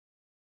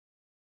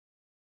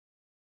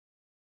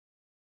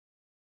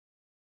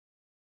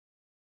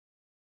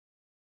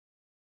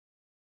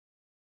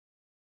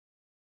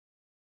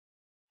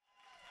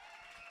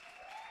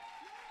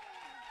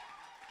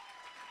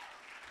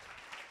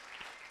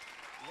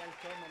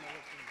welcome and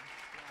everything.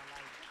 Yeah,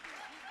 live.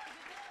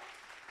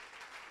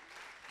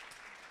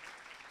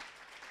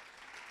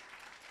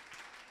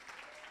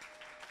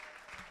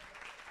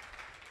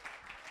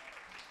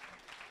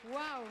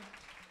 Wow.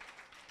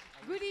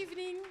 Good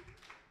evening.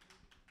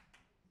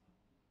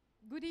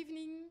 Good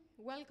evening.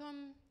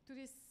 Welcome to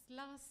this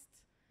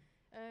last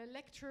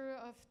lecture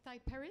of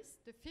TypeParis,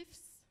 the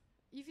fifth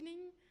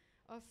evening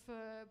of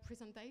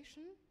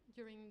presentation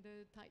during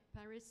the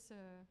TypeParis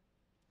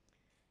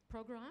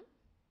program.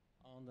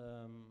 And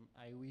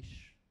I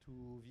wish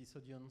to this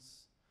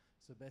audience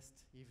the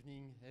best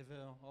evening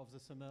ever of the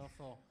summer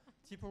for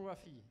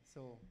typography.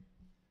 So,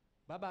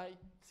 bye-bye.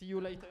 See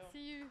you later.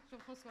 See you,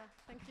 Jean-François.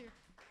 Thank you.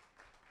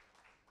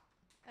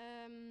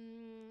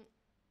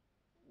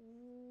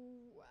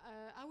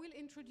 I will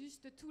introduce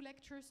the two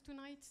lectures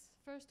tonight.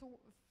 First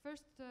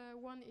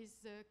one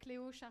is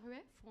Cléo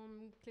Charuet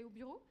from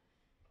Cleoburo.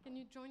 Can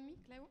you join me,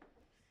 Cléo?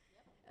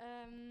 Yep.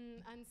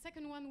 And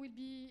second one will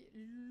be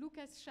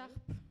Lucas Sharp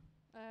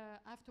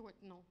afterward.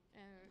 No,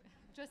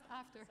 just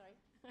after. Sorry.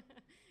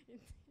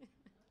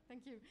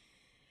 Thank you.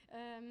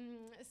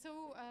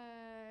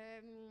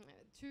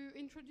 To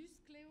introduce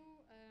Cléo,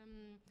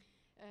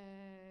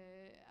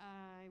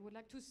 I would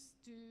like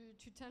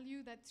to tell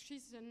you that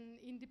she's an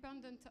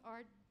independent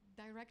art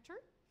director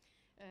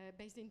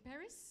based in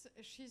Paris.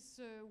 She's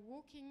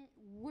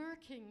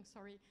working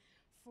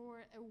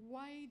for a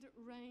wide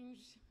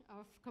range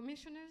of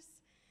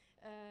commissioners,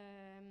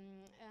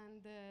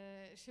 and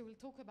she will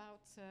talk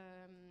about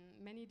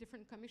many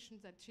different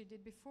commissions that she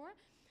did before,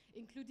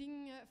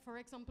 including, for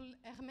example,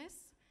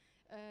 Hermès,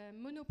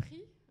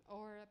 Monoprix,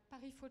 or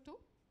Paris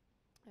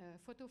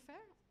Photo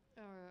Fair,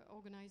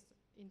 organized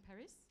in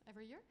Paris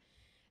every year.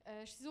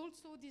 She's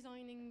also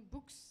designing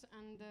books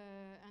and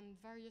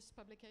various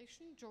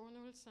publications,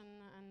 journals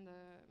and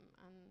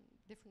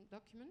different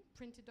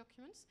printed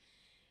documents.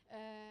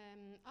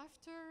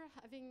 After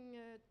having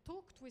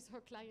talked with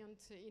her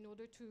client in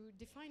order to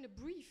define a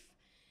brief,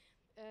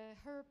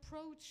 her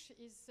approach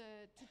is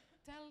to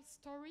tell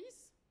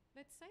stories,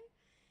 let's say,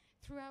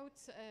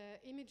 throughout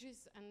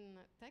images and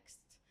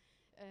text.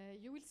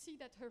 You will see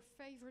that her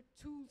favorite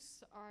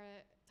tools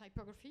are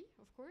typography,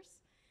 of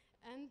course,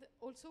 and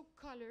also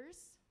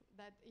colors.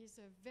 That is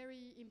a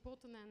very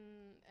important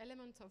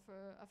element of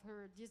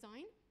her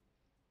design.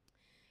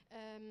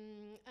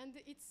 And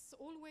it's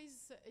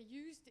always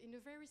used in a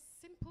very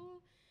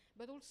simple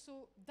but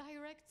also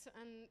direct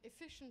and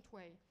efficient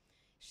way.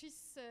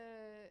 She's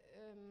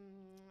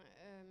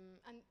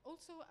and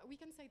also we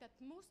can say that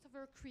most of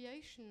her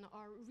creation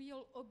are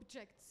real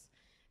objects.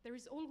 There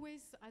is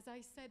always, as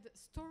I said,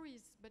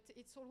 stories, but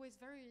it's always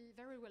very,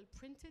 very well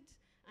printed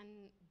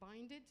and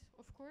binded,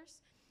 of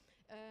course.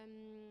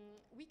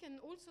 We can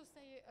also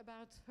say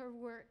about her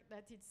work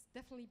that it's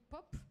definitely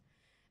pop,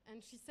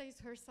 and she says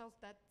herself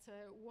that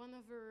one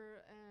of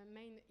her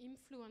main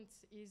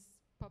influence is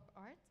pop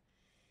art.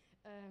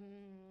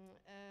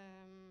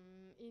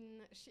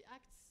 She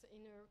acts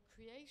in her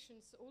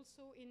creations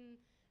also in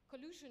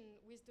collusion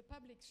with the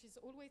public. She's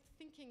always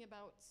thinking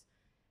about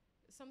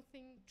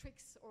something,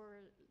 tricks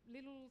or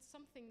little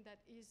something that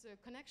is a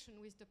connection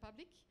with the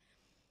public.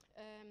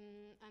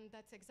 And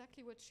that's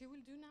exactly what she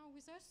will do now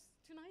with us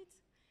tonight.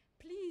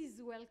 Please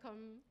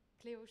welcome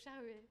Cléo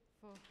Charuet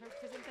for her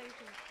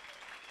presentation.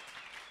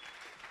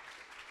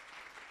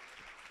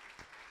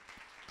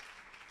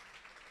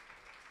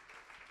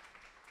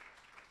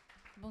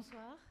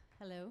 Bonsoir,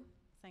 hello,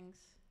 thanks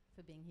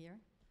for being here.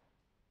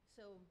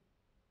 So,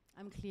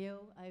 I'm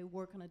Cléo. I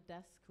work on a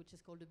desk which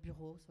is called a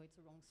bureau, so it's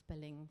a wrong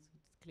spelling, so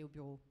it's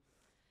Cleoburo.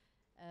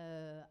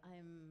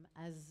 I'm,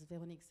 as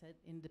Véronique said,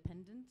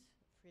 independent,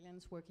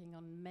 freelance, working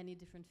on many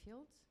different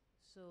fields.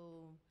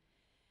 So,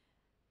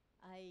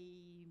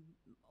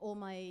 all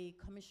my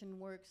commission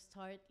work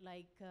start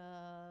like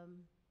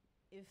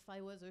if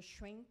I was a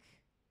shrink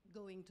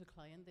going to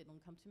client, they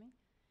don't come to me,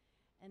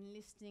 and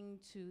listening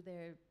to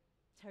their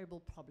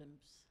terrible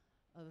problems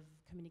of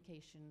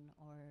communication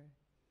or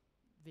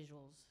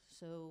visuals.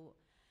 So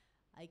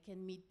I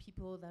can meet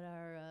people that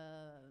are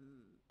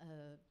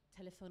a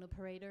telephone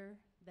operator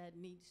that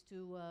needs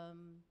to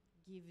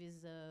give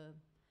his the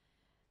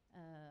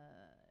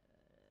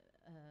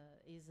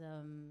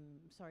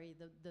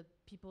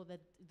people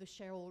that the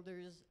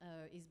shareholders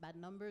is bad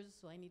numbers.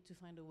 So I need to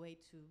find a way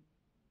to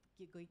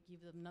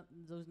give them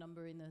those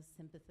numbers in a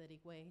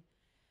sympathetic way.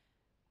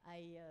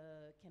 I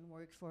can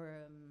work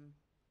for.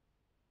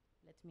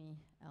 Let me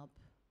help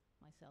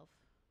myself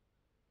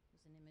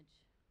with an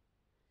image.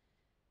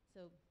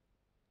 So,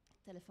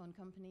 telephone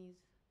companies,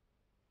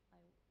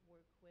 I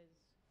work with,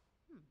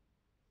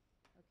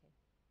 okay.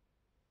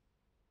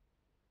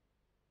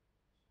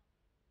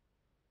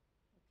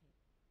 Okay,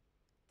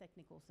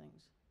 technical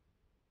things.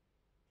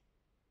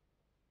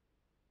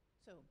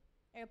 So,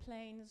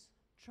 airplanes,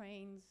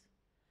 trains,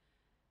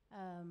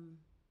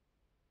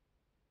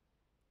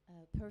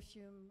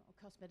 perfume or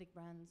cosmetic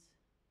brands.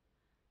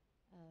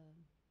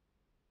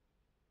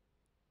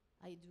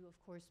 I do,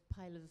 of course,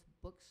 pile of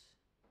books.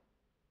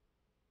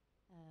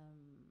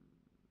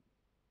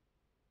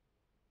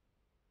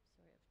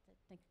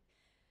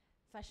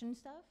 fashion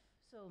stuff.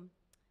 So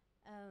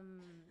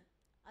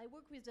I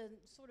work with a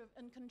sort of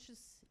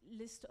unconscious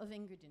list of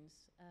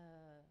ingredients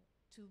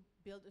to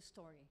build a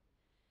story.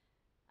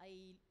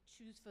 I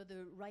choose for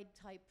the right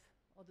type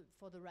or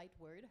for the right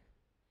word,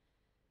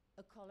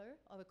 a color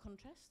or a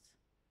contrast,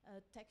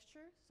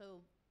 texture,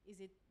 so is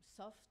it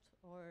soft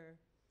or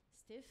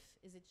stiff,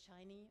 is it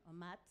shiny or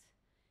matte,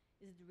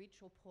 is it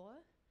rich or poor,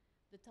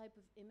 the type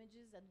of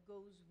images that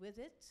goes with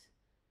it,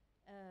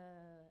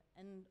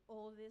 and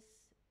all this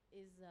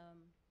is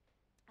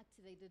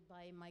activated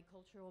by my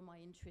culture or my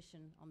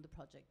intuition on the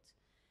project.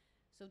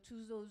 So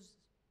to those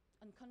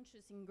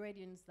unconscious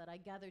ingredients that I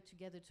gather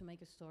together to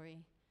make a story,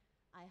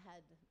 I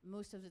had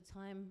most of the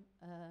time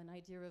an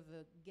idea of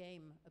a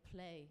game, a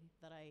play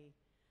that I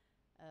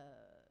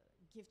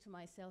give to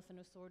myself in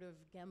a sort of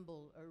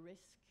gamble, a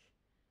risk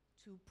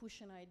to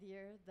push an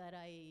idea that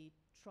I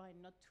try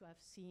not to have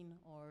seen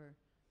or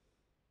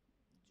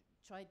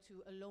try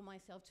to allow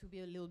myself to be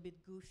a little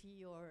bit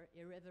goofy or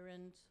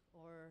irreverent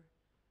or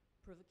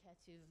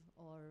provocative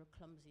or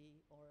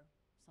clumsy or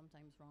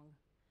sometimes wrong.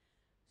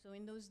 So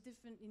in those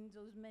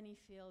many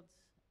fields,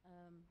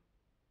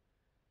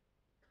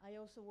 I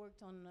also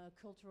worked on a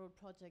cultural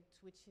project,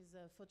 which is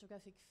a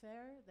photographic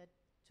fair that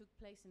took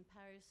place in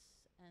Paris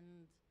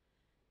and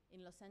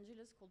in Los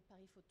Angeles called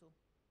Paris Photo.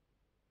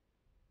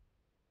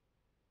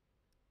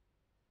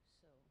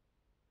 So,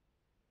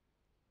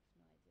 I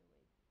have no idea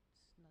why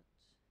it's not working.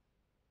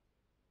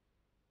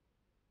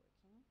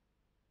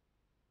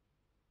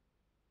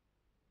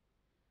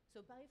 So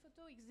Paris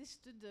Photo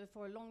existed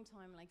for a long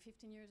time, like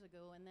 15 years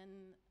ago, and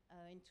then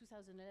in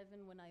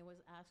 2011, when I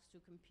was asked to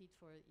compete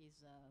for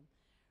his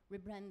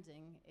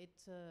rebranding, it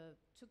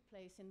took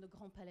place in the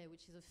Grand Palais,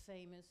 which is a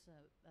famous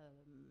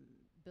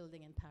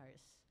building in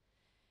Paris.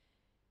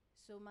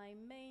 So my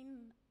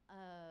main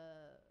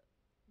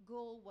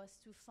goal was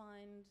to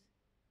find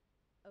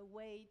a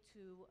way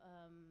to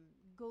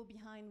go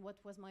behind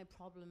what was my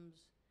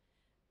problems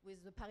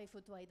with the Paris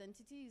Photo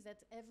identity, is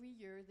that every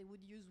year they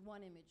would use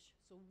one image.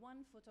 So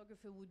one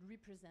photographer would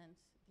represent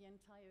the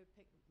entire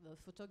the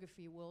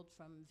photography world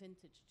from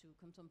vintage to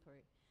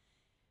contemporary.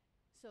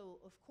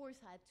 So of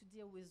course I had to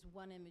deal with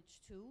one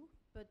image too,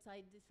 but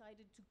I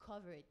decided to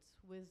cover it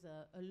with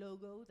a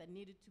logo that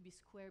needed to be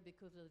square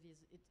because of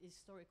his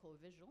historical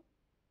visual.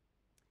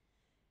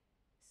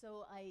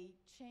 So I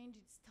changed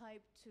its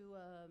type to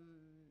a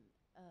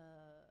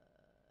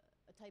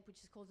type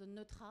which is called the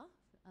Neutra,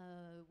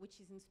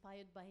 which is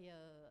inspired by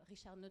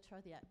Richard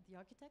Neutra, the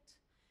architect.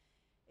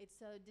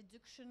 It's a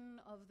deduction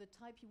of the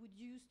type you would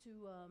use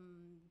to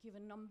give a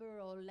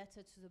number or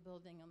letter to the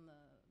building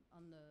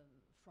on the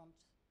front.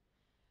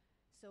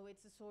 So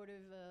it's a sort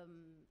of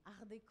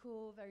Art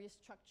Deco, very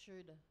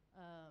structured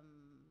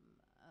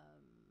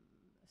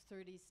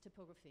 30s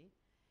typography.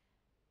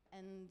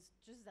 And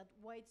just that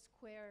white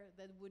square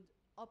that would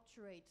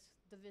obturate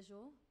the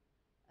visual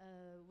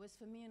was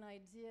for me an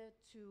idea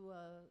to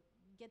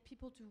get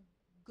people to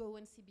go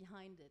and see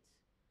behind it.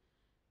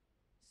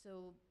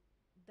 So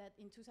that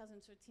in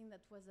 2013,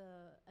 that was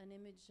an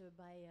image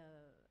by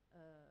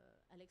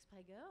Alex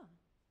Prager.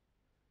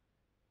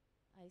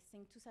 I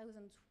think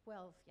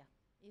 2012, yeah.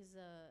 Is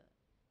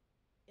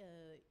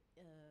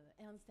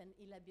Ernst and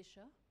Ila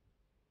Bischer,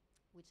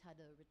 which had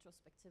a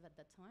retrospective at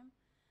that time.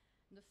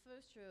 In the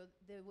first year,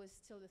 there was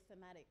still the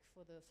thematic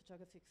for the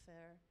photographic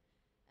fair,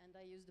 and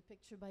I used a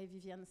picture by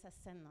Viviane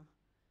Sassen,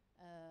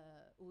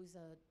 who is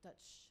a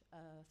Dutch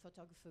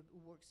photographer who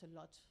works a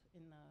lot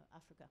in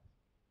Africa.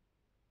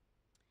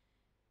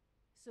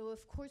 So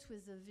of course,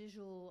 with the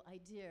visual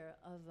idea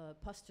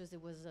of posters, there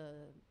was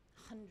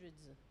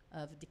hundreds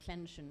of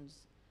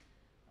declensions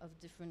of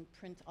different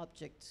print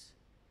objects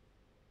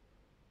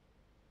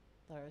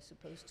that are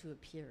supposed to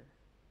appear,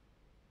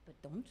 but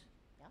don't,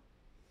 yeah?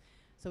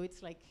 So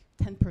it's like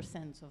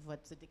 10% of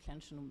what the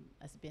declension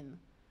has been.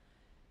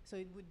 So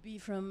it would be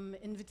from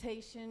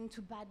invitation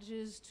to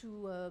badges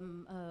to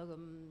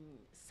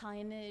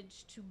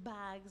signage to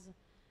bags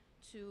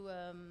to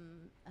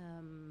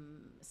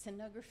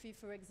scenography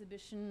for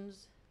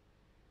exhibitions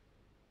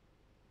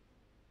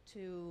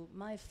to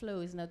my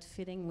flow is not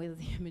fitting with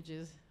the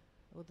images,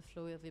 or the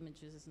flow of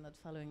images is not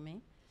following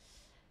me.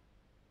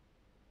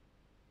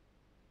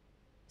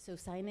 So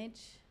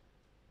signage,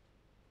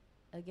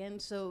 again,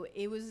 so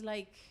it was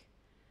like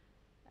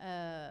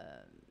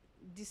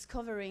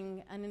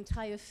discovering an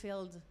entire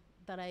field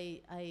that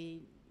I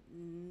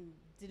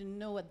didn't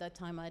know at that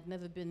time. I had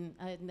never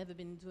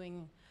been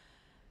doing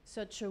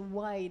such a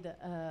wide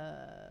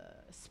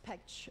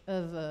spectrum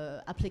of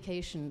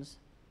applications.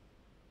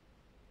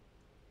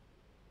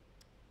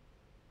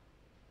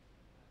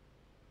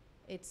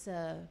 It's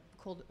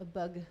called a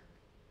bug,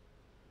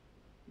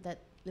 that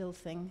little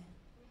thing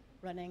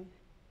running.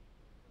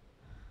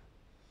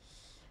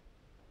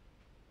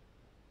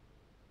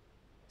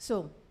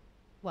 So,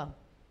 well,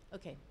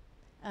 okay.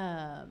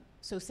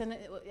 So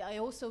I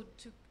also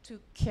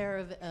took care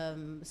of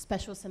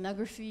special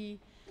scenography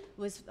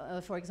with,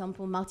 for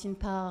example, Martin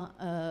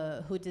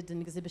Parr, who did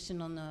an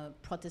exhibition on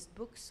protest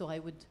books. So I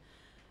would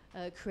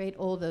create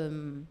all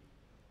the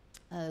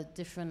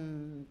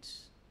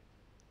different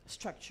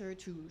structure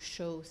to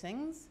show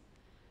things.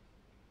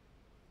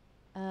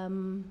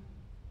 And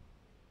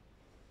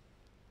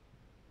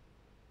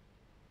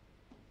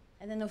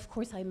then, of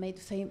course, I met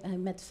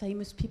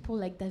famous people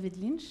like David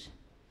Lynch,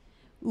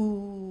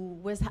 who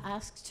was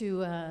asked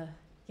to,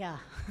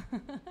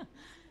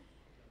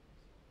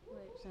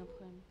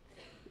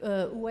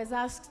 who was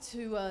asked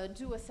to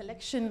do a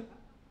selection.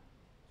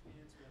 We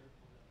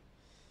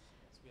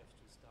have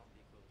to start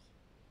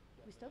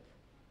because We stop?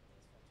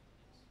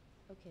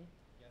 Okay.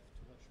 you have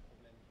too much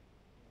problem.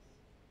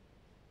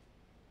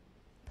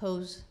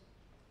 Pause.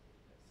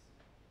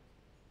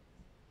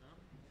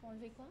 Faut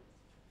enlever quoi?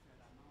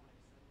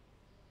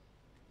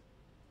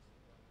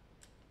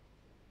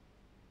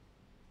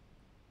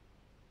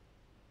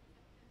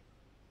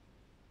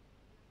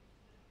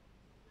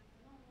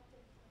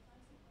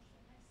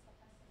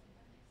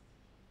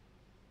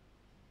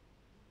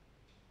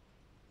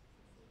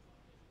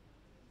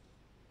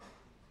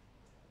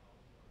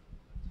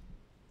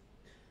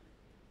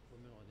 Faut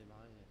mieux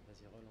redémarrer,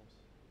 vas-y relance.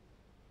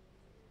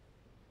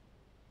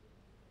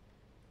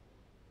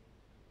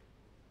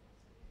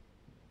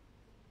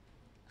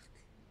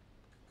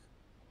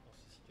 Dans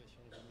ces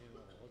situations, il vaut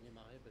mieux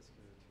redémarrer parce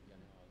que tu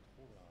galères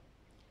trop là.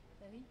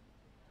 Bah oui.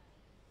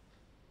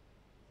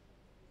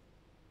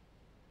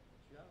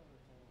 Tu as ton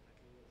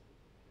clé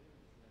USB,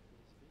 la clé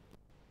USB,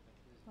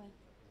 Ouais.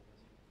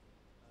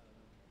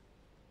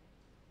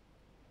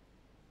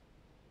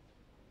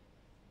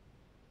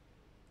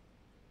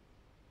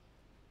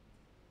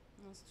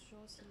 Non, c'est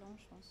toujours aussi lent,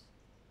 je pense.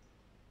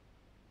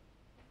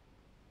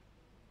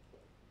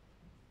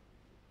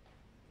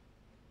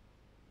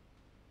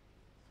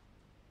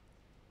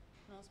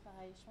 Non, c'est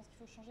pareil. Je pense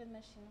qu'il faut changer de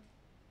machine.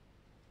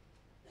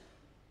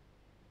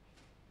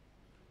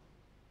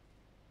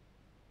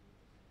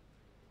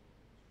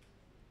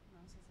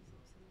 Non, ça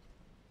marche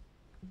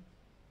pas.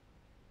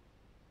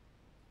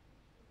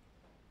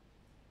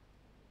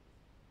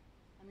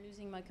 I'm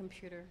losing my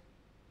computer.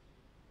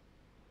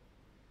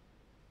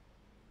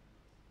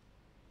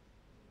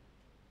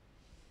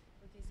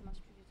 Ok, ça marche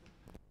plus du tout.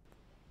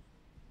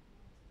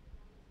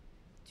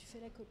 Tu fais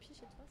la copie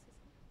chez toi, c'est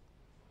ça?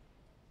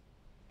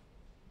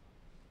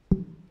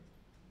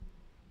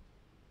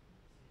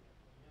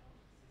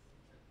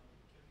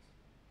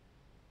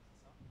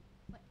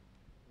 Ouais.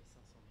 Les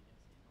 500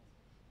 mégas, c'est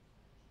énorme.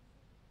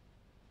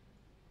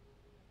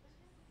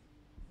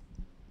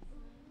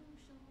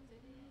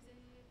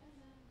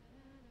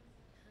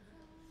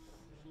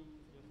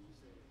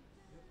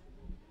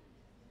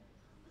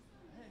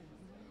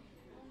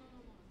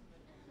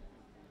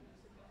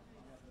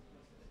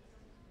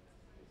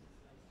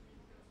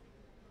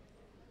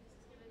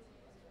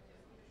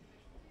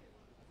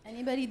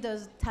 Anybody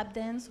does tap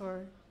dance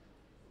or?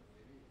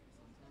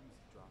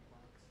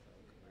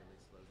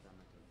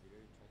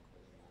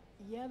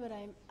 Yeah, but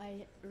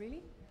I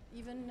really?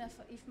 Even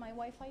if my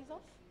Wi-Fi is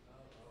off?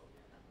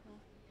 No.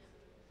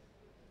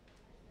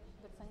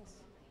 But thanks.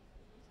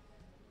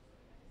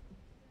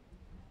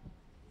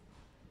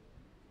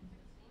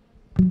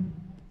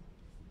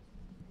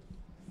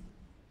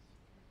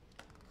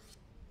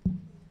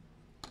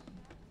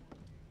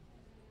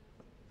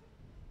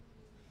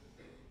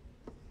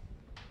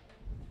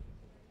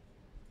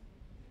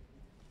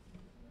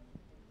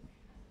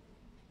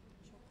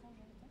 Je reprends,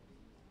 Jonathan.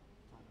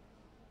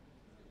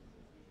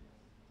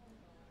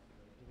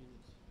 2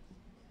 minutes.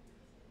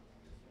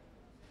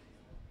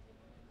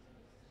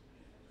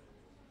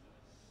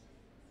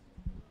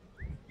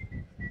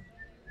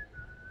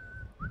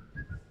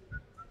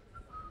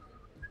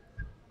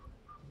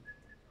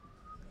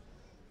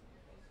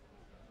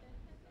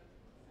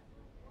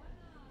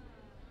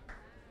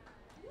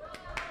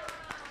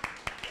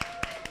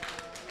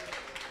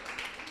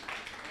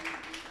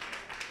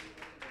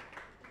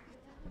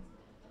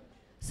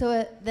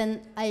 So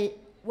then I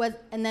was,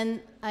 and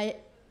then I.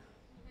 It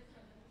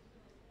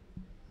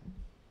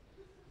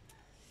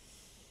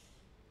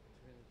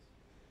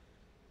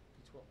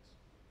works.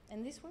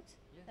 And this works?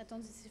 Yes.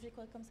 Attends, si je fais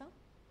quoi comme ça?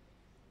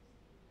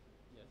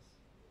 Yes.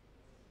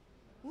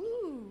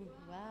 Ooh,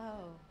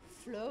 wow,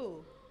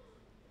 flow.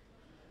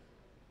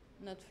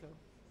 Not flow.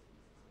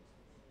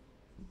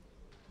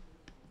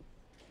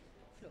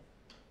 Flow.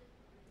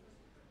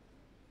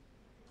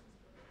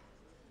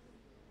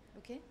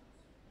 Okay.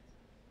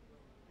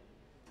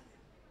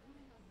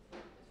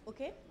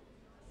 Okay.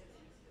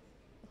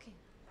 Okay.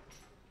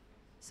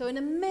 So an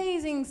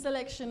amazing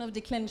selection of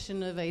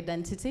declension of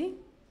identity.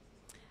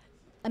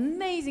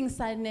 Amazing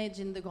signage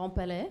in the Grand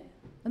Palais.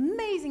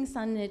 Amazing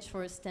signage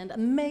for a stand.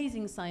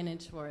 Amazing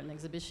signage for an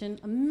exhibition.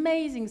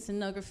 Amazing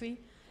scenography.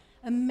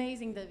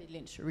 Amazing David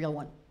Lynch, a real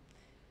one.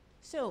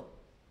 So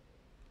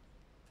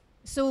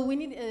we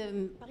need,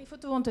 Paris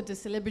Photo wanted a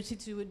celebrity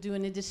to do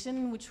an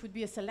edition, which would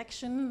be a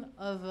selection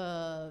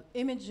of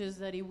images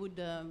that he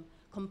would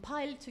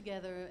compile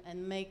together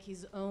and make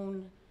his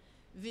own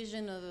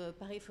vision of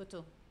Paris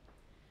Photo.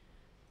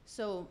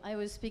 So I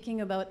was speaking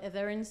about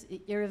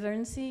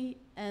irreverency,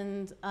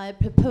 and I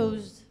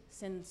proposed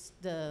since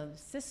the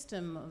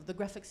system, the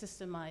graphic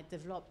system I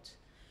developed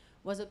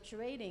was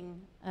obturating,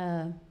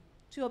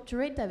 to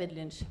obturate David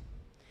Lynch.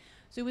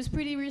 So it was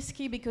pretty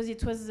risky because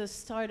it was the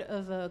start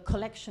of a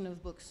collection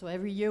of books. So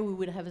every year we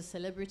would have a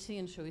celebrity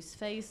and show his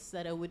face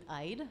that I would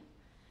hide.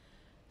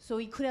 So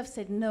he could have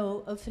said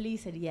no, hopefully he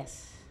said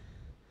yes.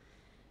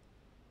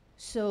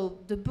 So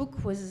the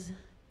book was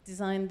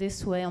designed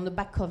this way. On the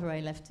back cover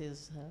I left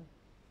his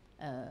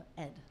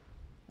head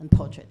and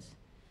portrait.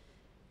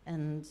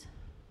 And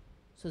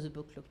so the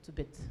book looked a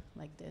bit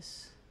like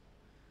this.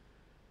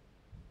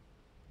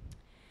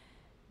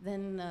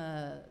 Then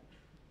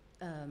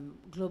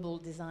global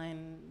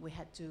design, we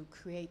had to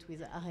create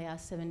with Area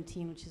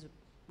 17, which is a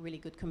really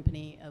good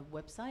company, a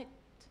website.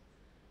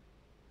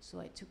 So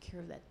I took care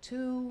of that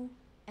too.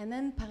 And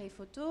then Paris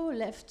Photo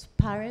left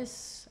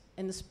Paris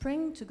in the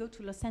spring to go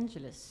to Los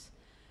Angeles.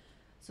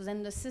 So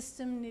then the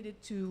system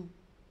needed to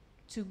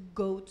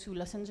go to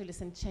Los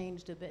Angeles and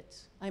change a bit.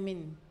 I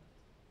mean,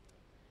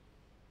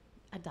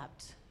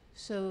 adapt.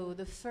 So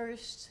the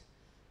first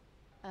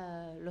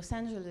Los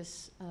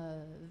Angeles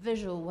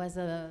visual was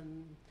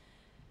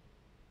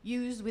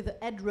used with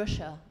the Ed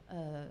Ruscha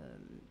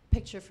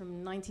picture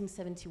from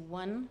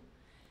 1971.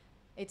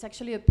 It's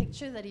actually a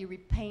picture that he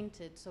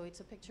repainted. So it's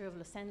a picture of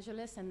Los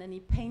Angeles, and then he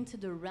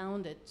painted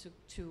around it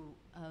to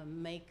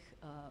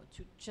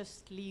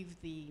just leave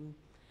the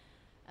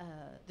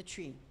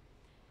tree.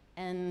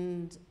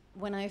 And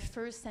when I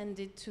first sent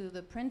it to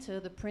the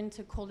printer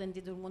called and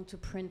didn't want to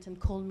print and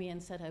called me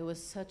and said I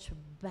was such a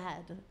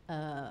bad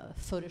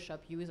Photoshop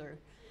user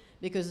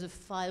because the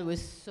file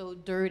was so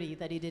dirty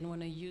that he didn't want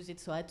to use it.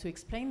 So I had to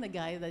explain the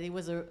guy that it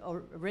was an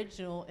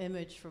original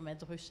image from Ed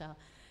Ruscha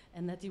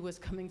and that it was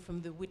coming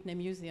from the Whitney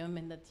Museum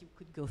and that you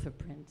could go for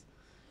print.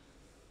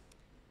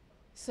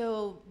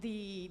 So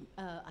the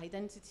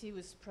identity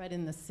was spread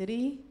in the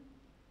city,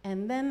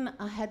 and then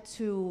I had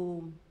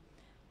to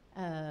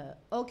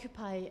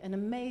occupy an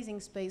amazing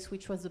space,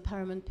 which was the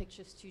Paramount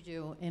Picture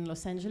Studio in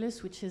Los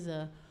Angeles, which is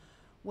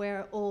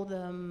where all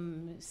the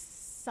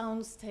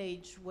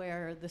soundstage,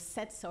 where the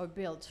sets are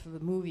built for the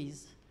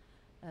movies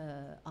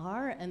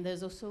are, and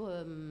there's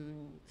also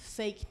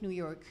fake New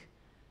York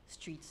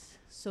streets.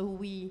 So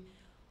we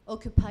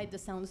occupied the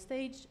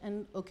soundstage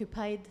and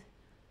occupied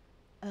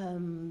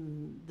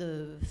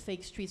the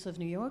fake streets of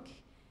New York,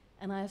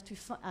 and I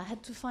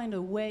had to find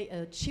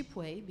a cheap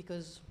way,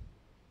 because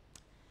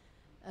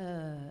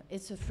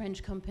it's a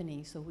French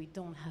company, so we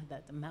don't have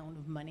that amount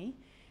of money.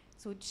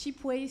 So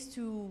cheap ways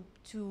to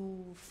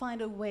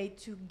find a way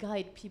to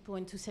guide people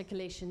into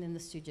circulation in the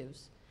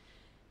studios.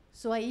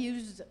 So I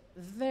used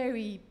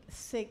very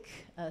thick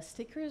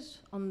stickers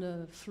on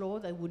the floor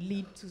that would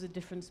lead to the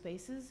different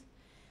spaces,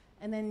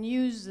 and then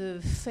use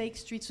the fake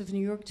streets of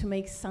New York to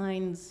make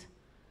signs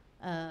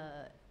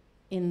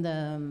in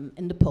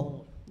the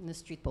pole, in the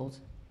street poles.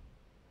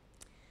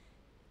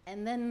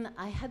 And then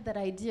I had that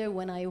idea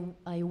when I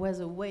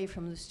was away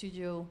from the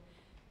studio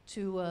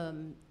to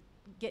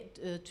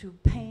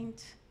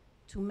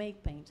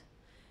make paint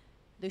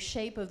the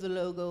shape of the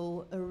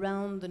logo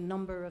around the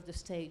number of the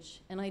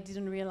stage. And I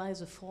didn't realize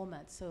the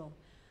format, so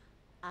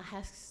I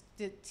asked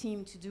the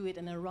team to do it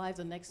and arrived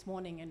the next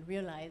morning and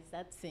realized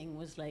that thing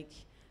was like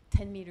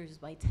 10 meters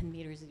by 10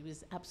 meters. It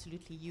was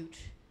absolutely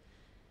huge.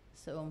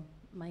 So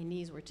my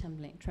knees were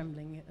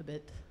trembling a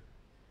bit.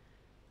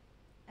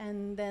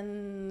 And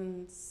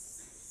then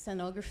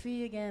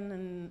scenography again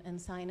and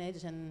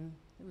signage, and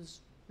it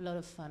was a lot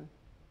of fun.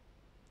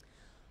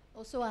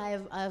 Also, I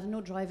have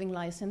no driving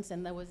license,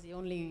 and that was the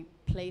only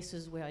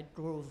places where I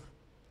drove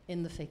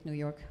in the fake New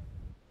York.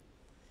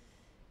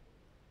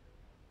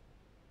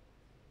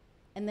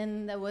 And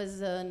then there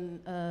was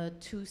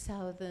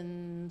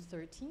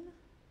 2013,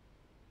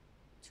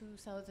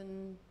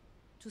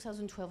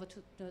 2012 or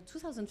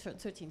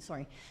 2013,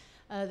 sorry.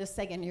 The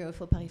second year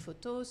for Paris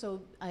Photo,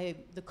 so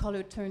the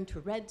color turned to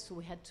red, so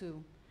we had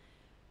to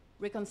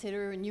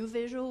reconsider a new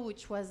visual,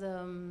 which was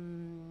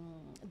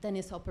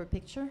Dennis Hopper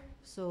picture.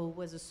 So it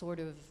was a sort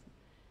of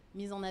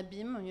mise en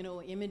abîme, you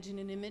know, image in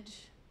an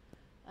image,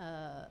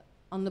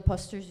 on the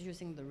posters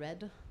using the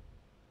red.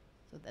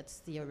 So that's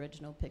the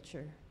original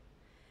picture.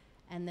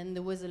 And then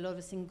there was a lot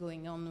of things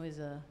going on with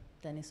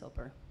Dennis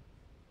Hopper.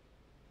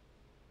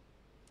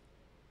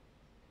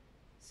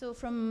 So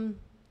from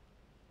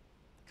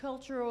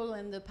cultural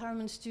and the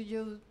Paramount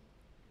Studio,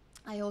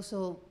 I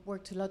also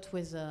worked a lot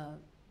with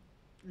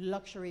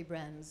luxury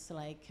brands,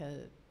 like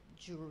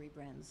jewelry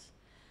brands.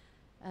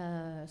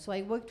 So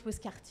I worked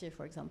with Cartier,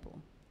 for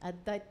example.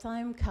 At that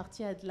time,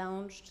 Cartier had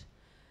relaunched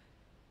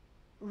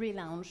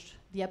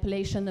the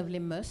appellation of Les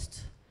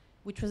Musts,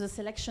 which was a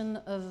selection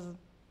of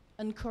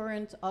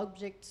uncurrent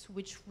objects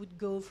which would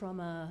go from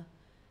a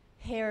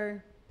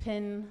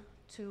hairpin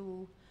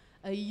to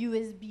a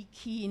USB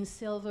key in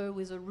silver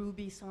with a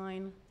ruby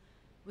sign,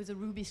 with a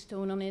ruby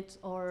stone on it,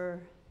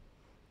 or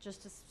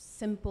just a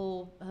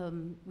simple,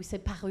 we say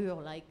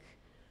parure, like,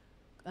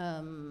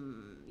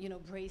 you know,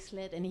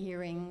 bracelet and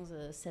earrings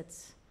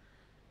sets.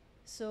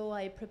 So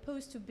I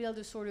proposed to build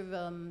a sort of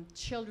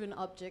children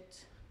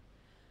object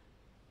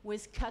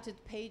with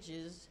cutted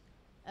pages,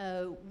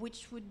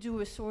 which would do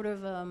a sort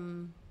of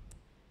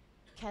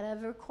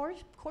cadaver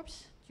corpse.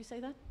 Do you say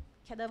that?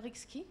 Cadaver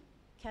exquis?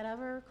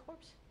 Cadaver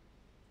corpse?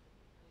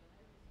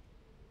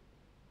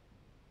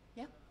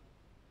 Yeah?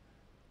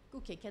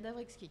 Okay, cadaver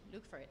exquis.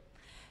 Look for it.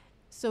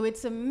 So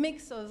it's a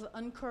mix of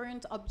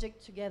uncurrent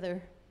objects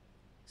together.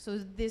 So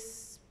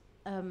this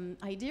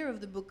idea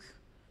of the book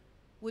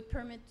would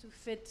permit to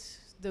fit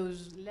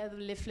those leather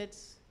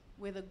leaflets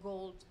with a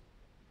gold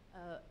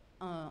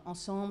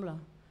ensemble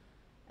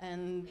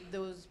and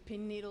those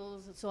pin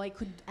needles. So I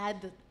could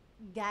add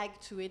gag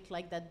to it,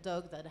 like that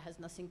dog that has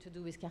nothing to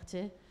do with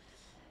Cartier.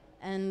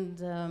 And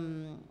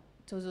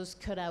so those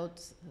cutout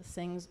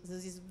things.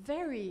 There's this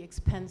very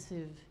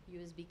expensive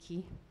USB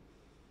key.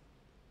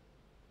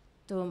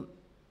 So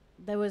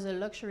there was a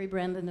luxury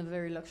brand and a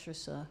very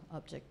luxurious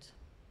object.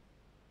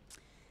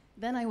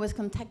 Then I was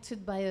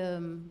contacted by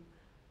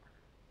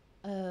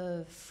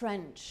a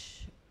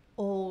French,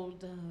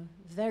 old,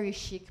 very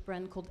chic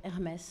brand called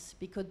Hermès,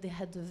 because they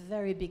had a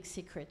very big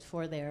secret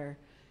for their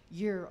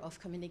year of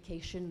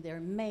communication. Their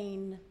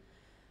main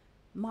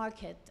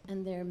market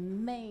and their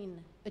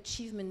main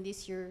achievement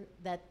this year,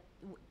 that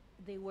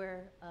they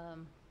were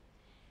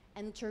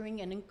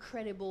entering an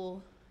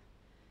incredible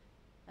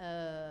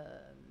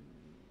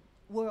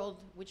world,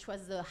 which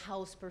was the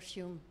house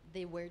perfume.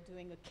 They were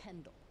doing a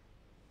candle.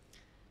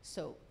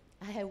 So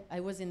I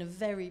was in a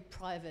very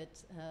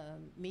private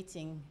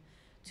meeting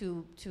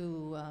to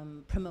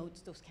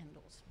promote those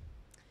candles.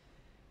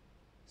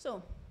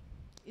 So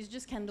it's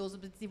just candles,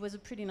 but it was a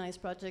pretty nice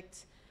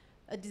project.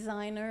 A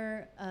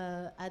designer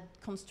had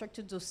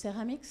constructed those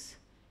ceramics,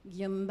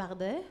 Guillaume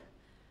Bardet.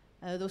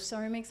 Those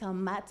ceramics are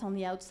matte on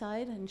the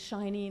outside and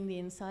shiny in the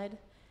inside,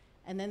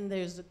 and then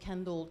there's a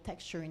candle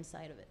texture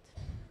inside of it.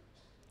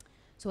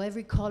 So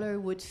every color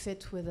would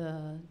fit with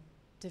a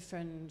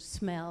different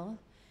smell,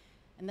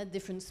 and that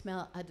different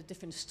smell had a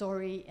different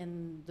story,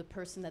 and the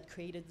person that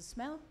created the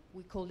smell,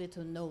 we called it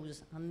a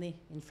nose, un nez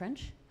in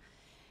French.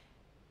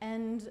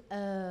 And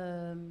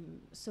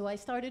so I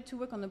started to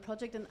work on the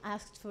project and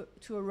asked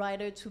to a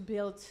writer to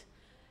build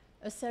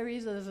a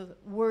series of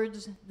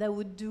words that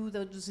would do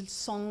those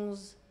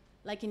songs,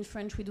 like in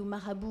French we do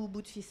marabout,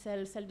 bout de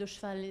ficelle, selle de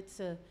cheval. It's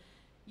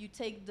you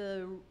take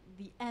the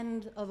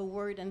end of a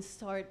word and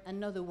start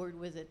another word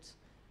with it.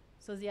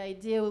 So the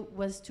idea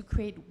was to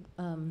create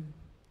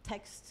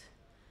text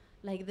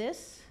like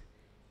this,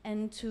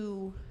 and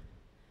to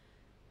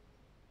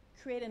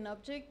create an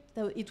object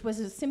that it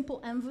was a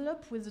simple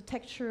envelope with the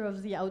texture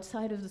of the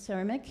outside of the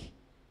ceramic,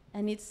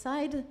 and its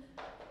side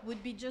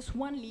would be just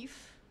one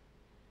leaf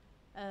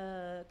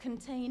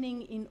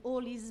containing in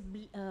all its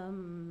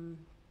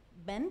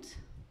bent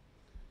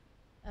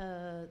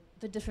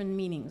the different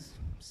meanings.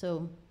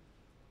 So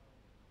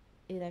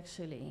it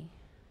actually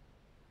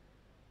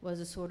was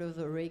a sort of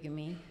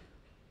origami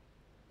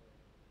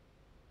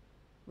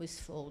with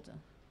fold.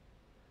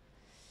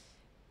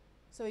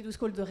 So it was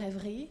called the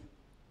Rêverie.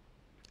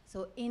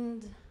 So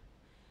in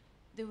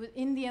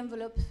the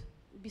envelope,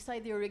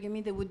 beside the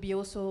origami, there would be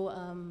also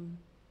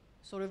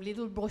sort of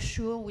little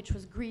brochure, which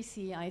was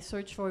greasy. I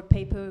searched for a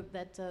paper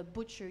that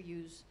butcher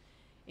use,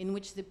 in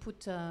which they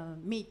put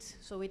meat.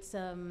 So it's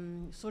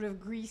sort of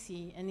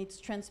greasy and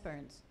it's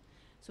transparent.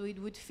 So it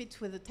would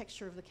fit with the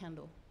texture of the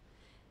candle.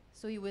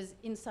 So it was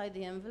inside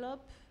the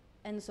envelope,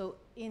 and so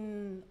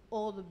in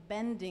all the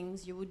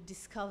bendings, you would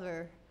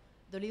discover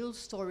the little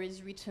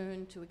stories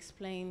returned to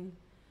explain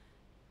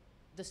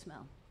the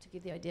smell, to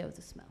give the idea of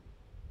the smell.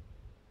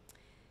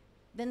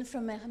 Then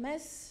from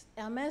Hermès,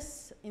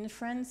 Hermès in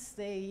France,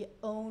 they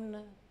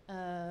own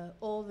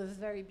all the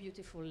very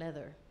beautiful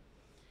leather.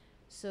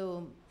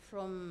 So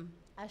from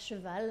à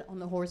cheval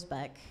on a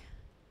horseback,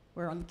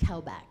 or on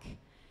cowback.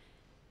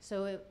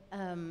 So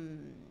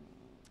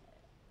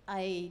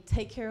I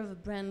take care of a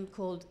brand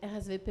called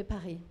RSVP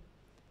Paris,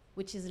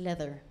 which is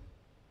leather.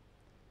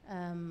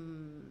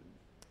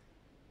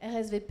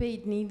 RSVP,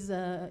 it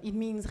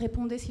means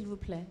répondez s'il vous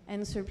plaît.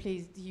 Answer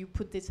please. You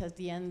put this at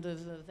the end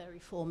of a very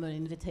formal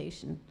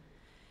invitation.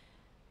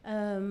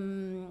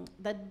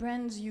 That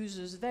brand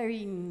uses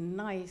very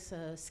nice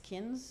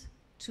skins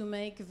to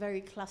make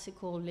very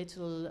classical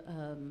little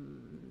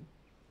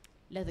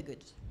leather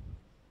goods.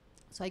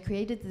 So I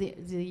created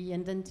the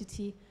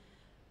identity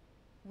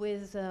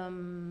with,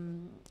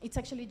 it's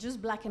actually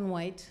just black and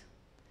white.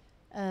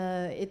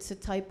 It's a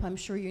type I'm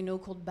sure you know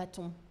called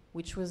Baton,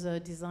 which was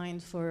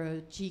designed for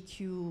a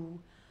GQ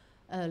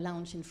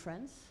lounge in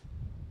France.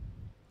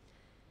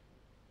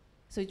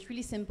 So it's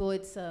really simple.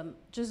 It's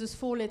just those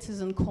 4 letters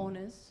and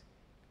corners.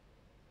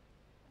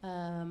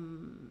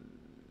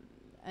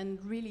 And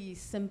really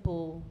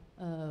simple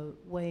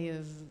way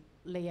of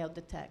lay out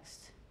the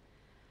text.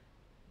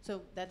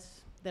 So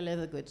that's the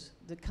leather goods,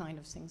 the kind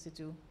of things they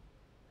do.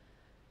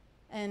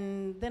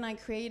 And then I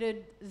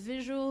created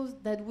visuals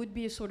that would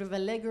be a sort of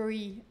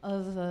allegory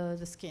of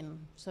the skin.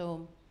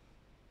 So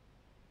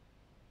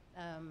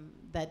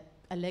that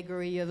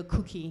allegory of a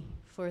cookie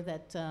for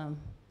that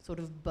sort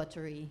of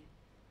buttery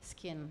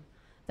skin.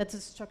 That's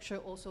a structure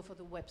also for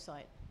the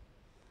website.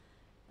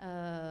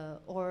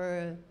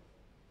 or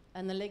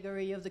an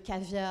allegory of the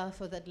caviar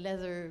for that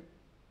leather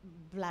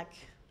black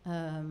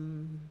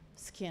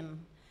skin.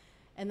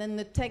 And then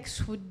the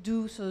text would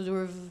do sort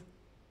of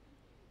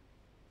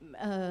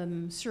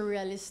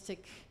surrealistic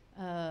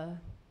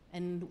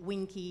and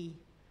winky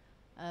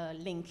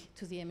link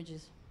to the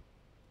images.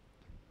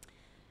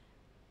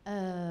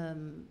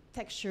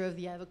 Texture of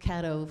the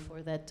avocado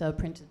for that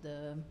printed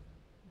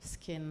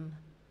skin,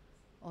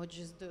 or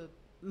just the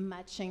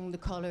matching the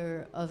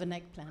color of an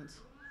eggplant.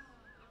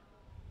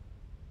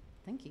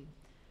 Thank you.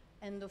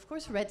 And of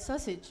course, red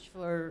sausage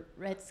for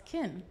red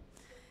skin.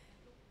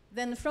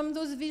 Then from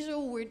those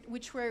visuals,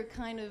 which were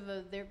kind of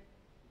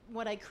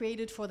what I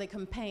created for the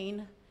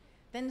campaign,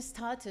 then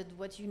started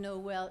what you know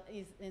well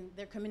is in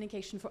their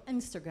communication for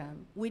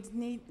Instagram,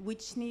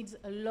 which needs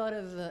a lot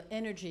of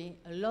energy,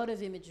 a lot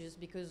of images,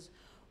 because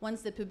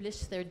once they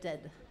publish, they're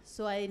dead.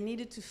 So I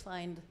needed to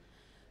find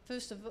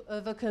first a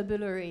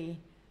vocabulary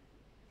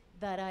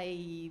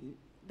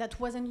that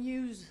wasn't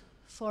used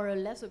for a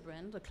leather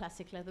brand, a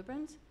classic leather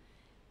brand,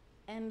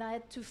 and I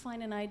had to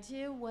find an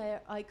idea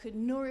where I could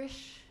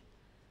nourish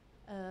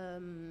a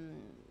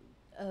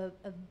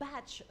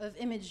batch of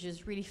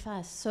images really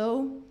fast.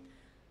 So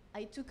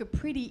I took a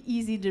pretty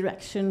easy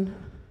direction,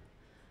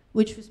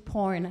 which was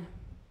porn.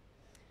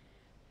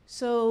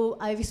 So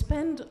I've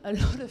spent a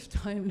lot of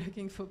time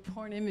looking for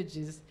porn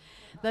images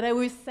that I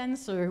would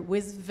censor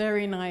with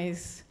very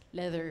nice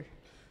leather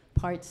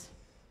parts.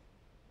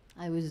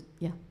 I was,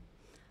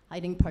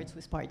 hiding parts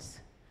with parts.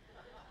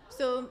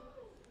 So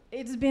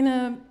it's been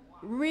a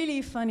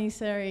really funny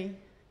series,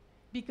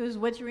 because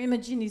what you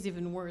imagine is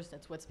even worse.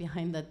 That's what's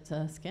behind that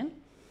skin,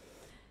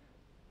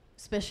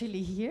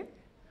 especially here.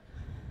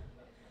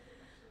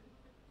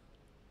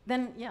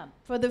 Then,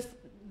 for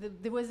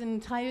there was an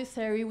entire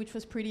series which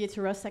was pretty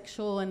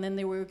heterosexual, and then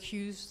they were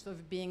accused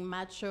of being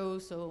macho,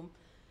 so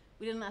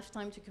we didn't have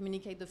time to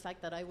communicate the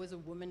fact that I was a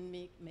woman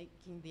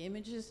making the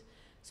images.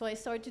 So I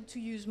started to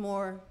use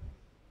more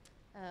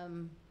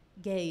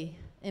gay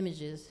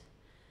images,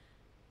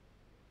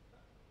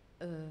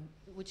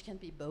 which can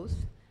be both.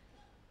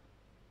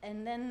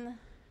 And then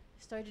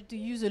started to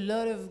use a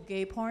lot of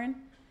gay porn.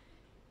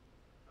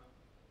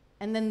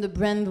 And then the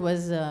brand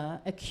was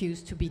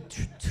accused to be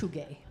too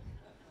gay.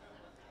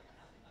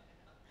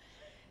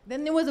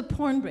 Then there was a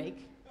porn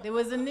break. There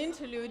was an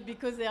interlude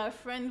because they are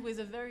friends with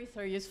a very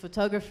serious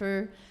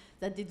photographer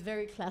that did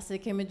very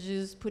classic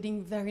images,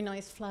 putting very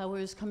nice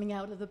flowers coming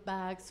out of the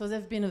bag. So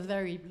there's been a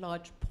very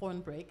large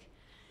porn break.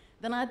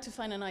 Then I had to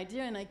find an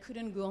idea, and I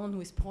couldn't go on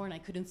with porn. I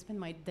couldn't spend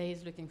my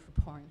days looking for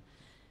porn.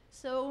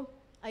 So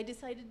I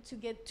decided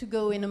to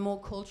go in a more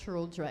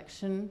cultural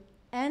direction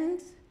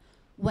and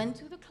went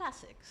to the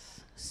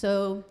classics.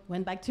 So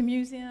went back to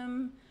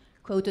museum,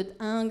 quoted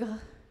Ingres,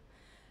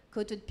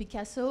 quoted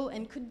Picasso,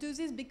 and could do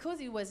this because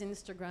it was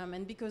Instagram,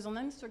 and because on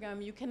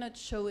Instagram you cannot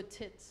show a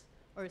tit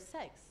or a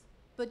sex,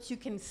 but you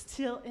can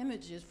steal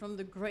images from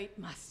the great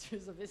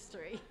masters of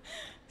history.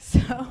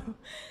 So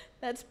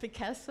that's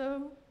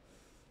Picasso.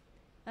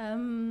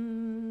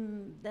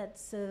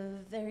 That's a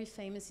very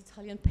famous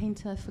Italian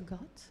painter I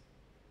forgot.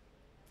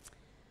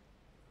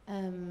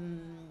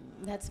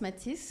 That's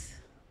Matisse.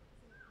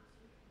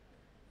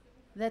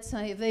 That's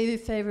my very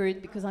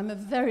favorite because I'm a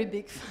very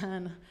big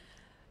fan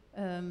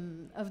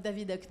of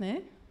David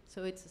Hockney.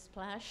 So it's a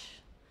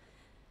splash.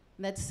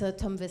 That's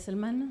Tom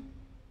Wesselmann.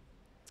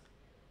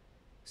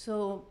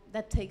 So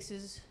that takes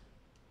us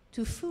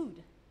to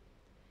food.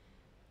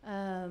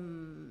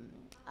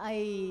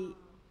 I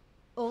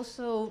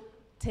also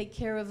take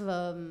care of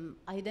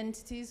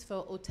identities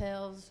for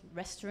hotels,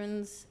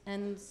 restaurants,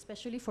 and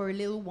especially for a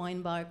little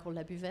wine bar called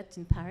La Buvette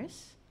in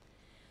Paris,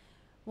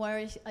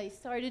 where I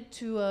started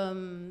to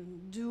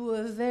do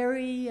a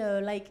very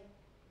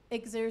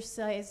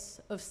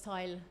exercise of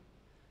style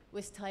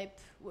with type.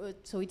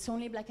 So it's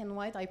only black and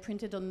white. I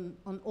printed on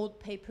old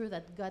paper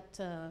that got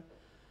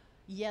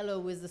yellow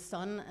with the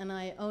sun, and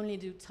I only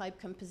do type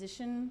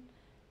composition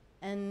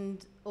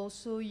and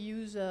also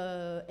use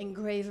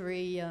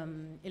engravery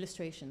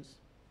illustrations.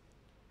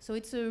 So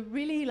it's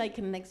really like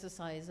an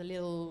exercise, a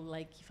little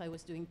like if I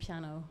was doing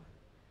piano.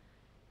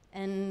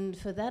 And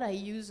for that, I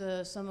use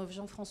some of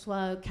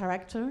Jean-François'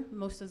 character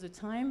most of the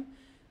time,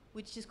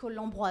 which is called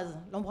l'ambroise.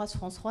 L'ambroise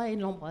François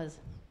and l'ambroise.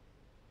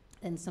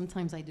 And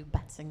sometimes I do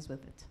bad things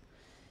with it.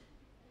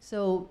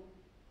 So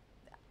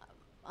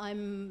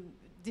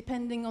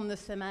depending on the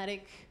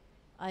thematic,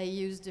 I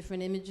use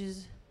different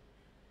images.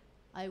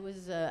 I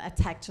was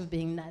attacked of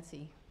being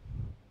Nazi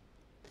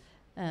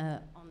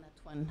on that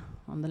one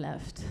on the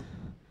left.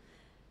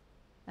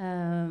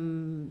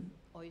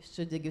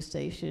 Oyster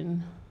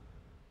degustation.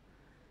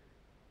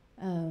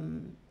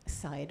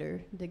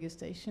 Cider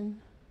degustation.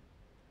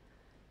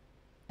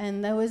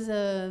 And that was,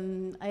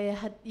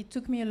 it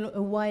took me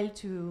a while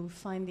to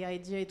find the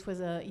idea. It was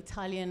an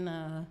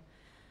Italian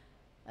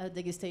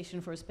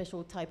degustation for a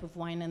special type of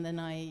wine, and then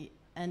I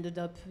ended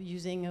up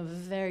using a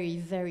very,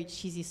 very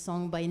cheesy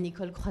song by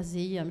Nicole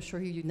Croisy. I'm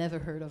sure you never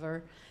heard of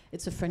her.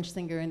 It's a French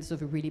singer, and it's a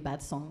really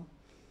bad song.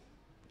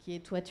 qui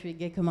est toi tu es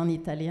gay comme en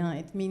italien.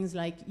 It means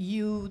like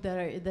you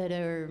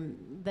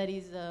that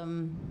is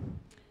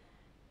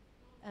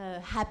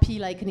happy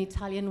like an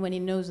Italian when he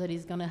knows that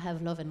he's gonna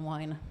have love and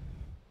wine.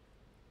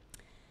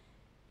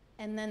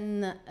 And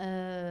then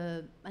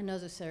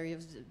another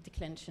series of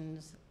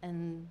declensions,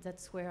 and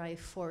that's where I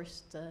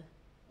forced,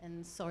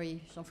 and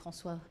sorry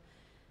Jean-François,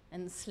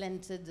 and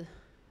slanted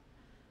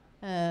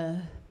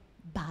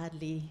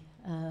badly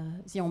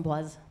the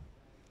Amboise.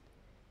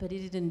 But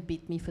he didn't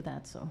beat me for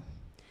that, so.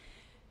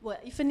 Well,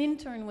 if an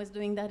intern was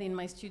doing that in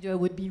my studio, I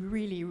would be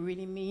really,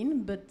 really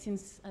mean, but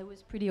since I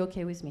was pretty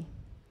okay with me.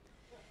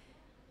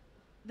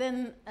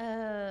 Then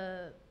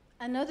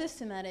another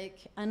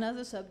thematic,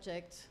 another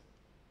subject,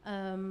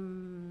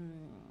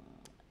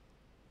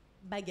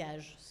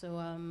 bagage, so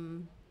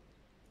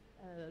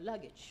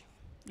luggage.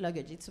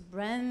 Luggage, it's a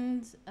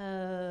brand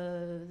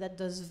that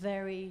does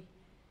very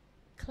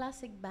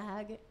classic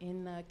bag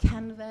in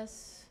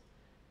canvas.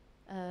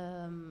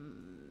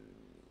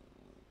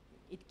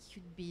 It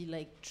could be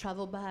like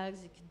travel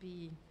bags, it could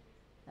be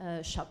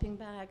shopping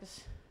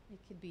bags, it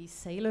could be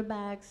sailor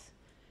bags.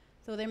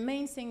 So their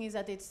main thing is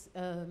that it's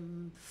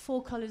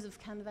 4 colors of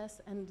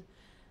canvas, and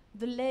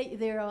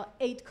there are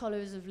 8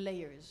 colors of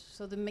layers.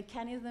 So the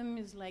mechanism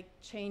is like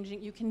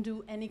changing. You can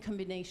do any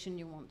combination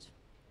you want.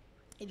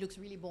 It looks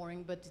really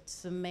boring, but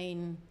it's the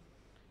main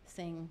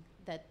thing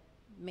that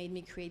made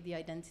me create the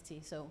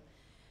identity. So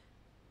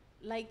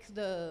like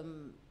the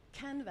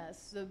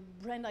canvas, the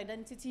brand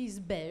identity is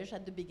beige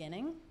at the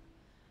beginning.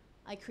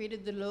 I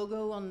created the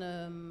logo on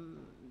the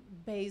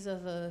base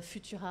of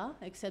Futura,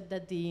 except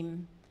that the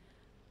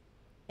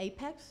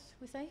apex,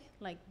 we say,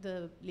 like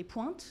les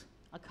pointes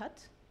are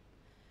cut.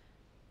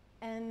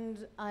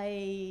 And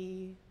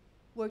I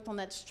worked on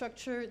that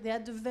structure. They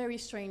had a very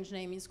strange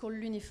name. It's called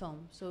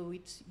l'uniforme, so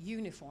it's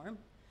uniform.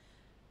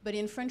 But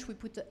in French, we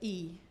put the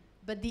E.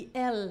 But the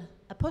L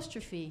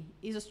apostrophe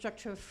is a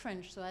structure of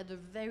French, so I had a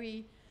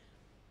very,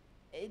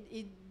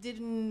 it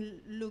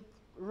didn't look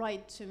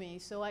right to me.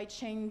 So I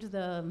changed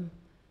the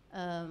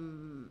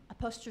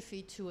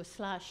apostrophe to a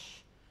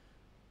slash,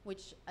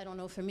 which I don't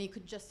know, for me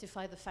could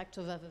justify the fact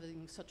of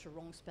having such a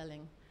wrong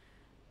spelling.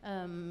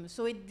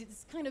 So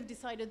it's kind of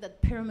decided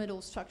that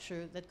pyramidal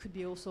structure that could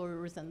be also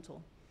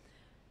horizontal.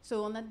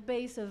 So on that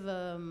base of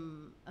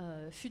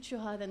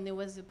Futura, then there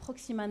was a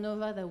Proxima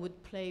Nova that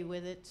would play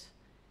with it.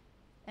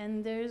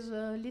 And there's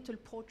a little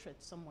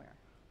portrait somewhere.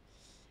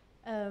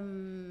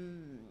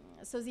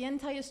 So the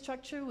entire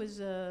structure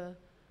was,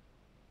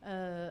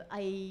 I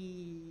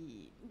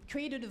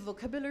created a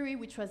vocabulary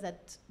which was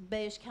that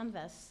beige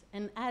canvas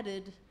and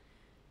added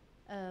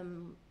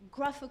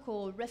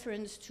graphical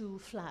reference to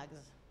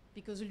flags,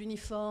 because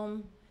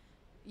uniform,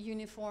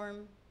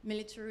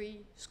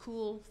 military,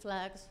 school,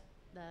 flags,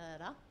 da da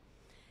da.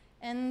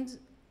 And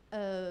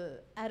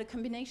add a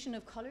combination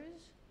of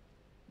colors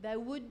that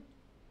would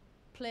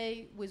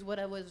play with what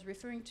I was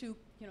referring to,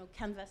 you know,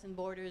 canvas and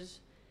borders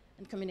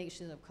and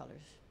combinations of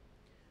colors.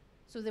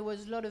 So there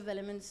was a lot of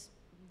elements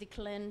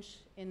declined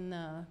in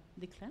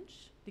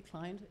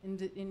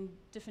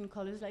different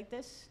colors like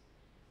this,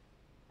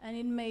 and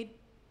it made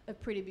a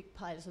pretty big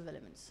pile of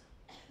elements,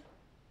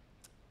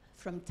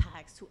 from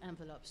tags to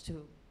envelopes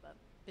to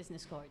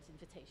business cards,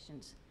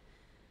 invitations.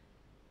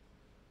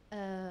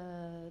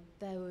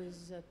 There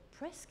was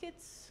press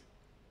kits,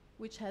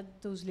 which had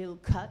those little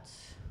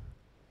cuts.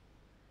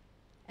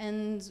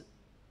 And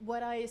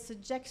what I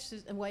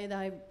suggested and what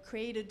I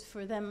created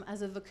for them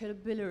as a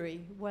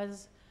vocabulary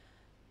was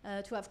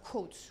to have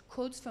quotes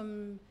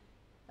from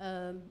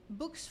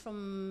books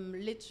from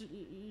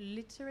literature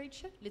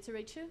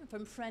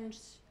from French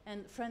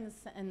and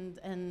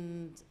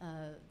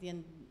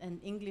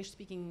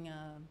English-speaking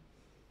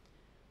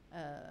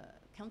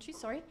countries,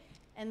 sorry,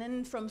 and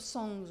then from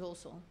songs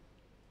also.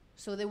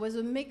 So there was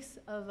a mix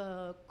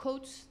of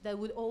quotes that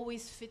would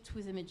always fit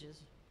with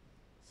images.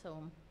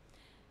 So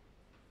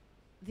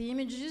the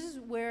images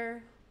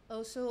were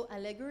also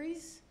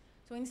allegories.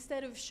 So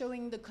instead of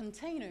showing the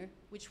container,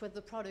 which was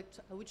the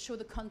product, I would show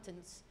the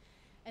contents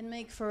and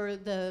make for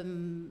the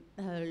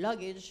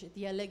luggage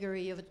the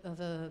allegory of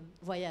a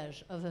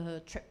voyage, of a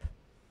trip.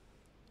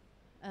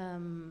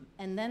 And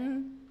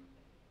then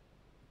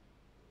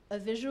a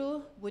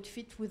visual would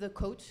fit with a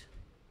quote,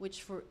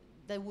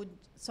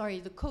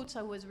 the quotes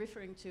I was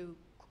referring to,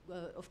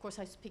 of course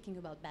I was speaking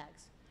about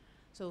bags.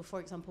 So for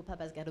example,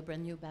 Papa's got a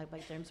brand new bag by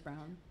James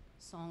Brown,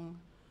 song.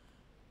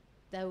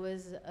 That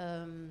was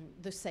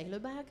the sailor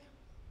bag.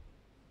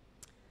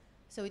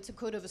 So it's a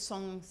quote of a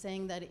song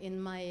saying that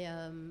in my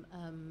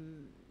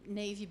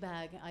navy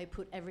bag, I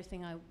put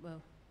everything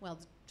well,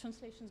 the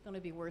translation's gonna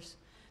be worse.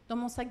 Dans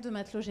mon sac de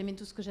matelot, j'ai mis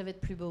tout ce que j'avais de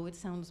plus beau. It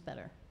sounds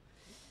better.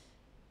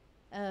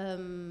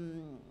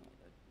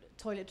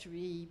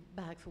 Toiletry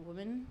bag for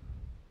women.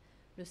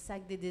 Le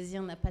sac des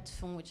désirs n'a pas de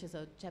fond, which is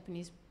a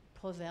Japanese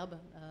proverb.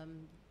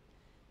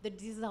 The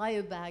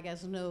desire bag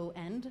has no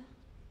end.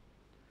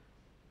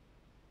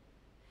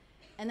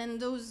 And then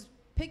those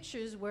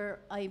pictures where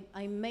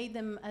I made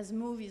them as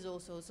movies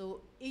also.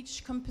 So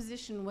each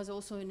composition was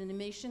also an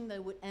animation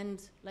that would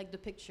end like the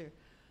picture.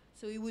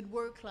 So it would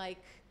work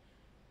like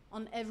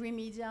on every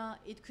media.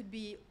 It could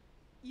be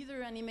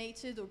either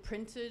animated or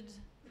printed,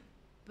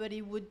 but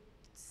it would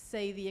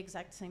say the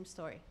exact same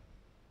story.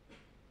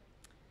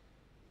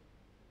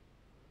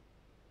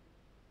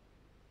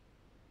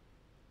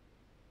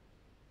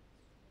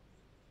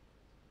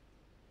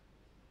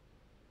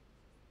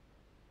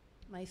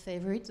 My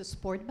favorite, the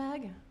sport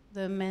bag,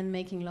 the men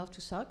making love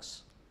to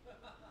socks.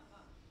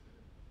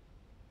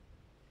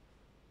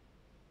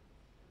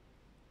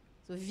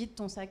 So vide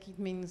ton sac, it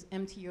means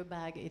empty your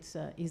bag. It's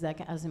Isaac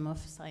Asimov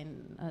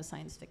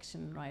science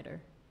fiction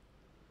writer.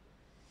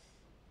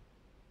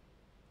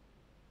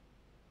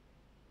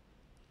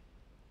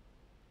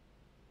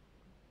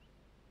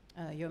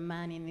 Your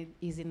man in it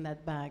is in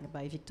that bag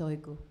by Victor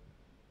Hugo.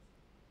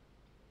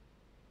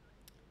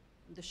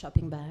 The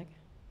shopping bag.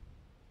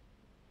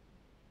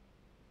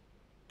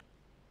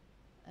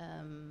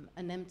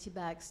 An empty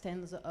bag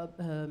stands up,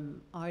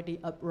 hardly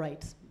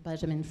upright,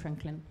 Benjamin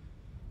Franklin.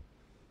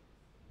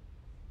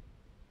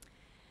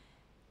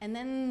 And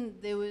then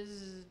there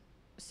was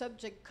a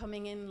subject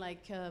coming in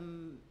like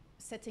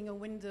setting a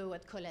window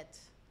at Colette.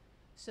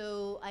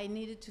 So I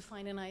needed to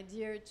find an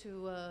idea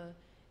to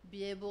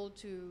be able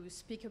to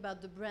speak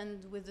about the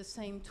brand with the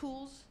same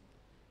tools,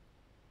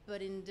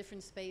 but in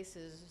different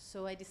spaces.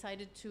 So I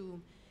decided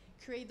to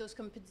create those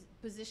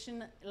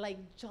compositions like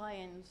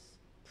giant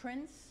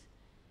prints.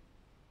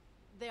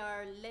 There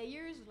are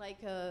layers, like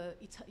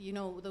you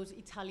know, those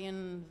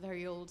Italian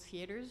very old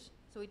theaters.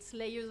 So it's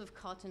layers of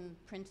cotton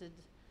printed,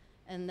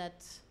 and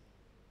that's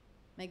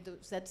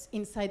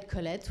inside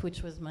Colette,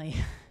 which was my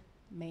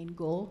main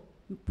goal,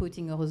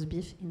 putting a roast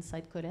beef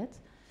inside Colette,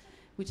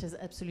 which has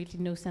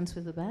absolutely no sense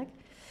with the bag.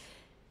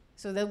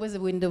 So that was a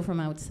window from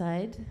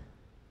outside,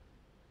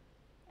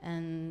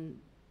 and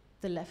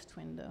the left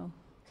window.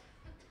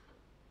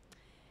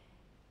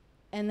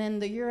 And then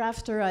the year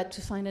after, I had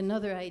to find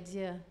another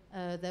idea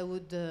that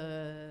would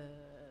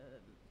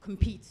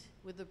compete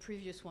with the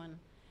previous one.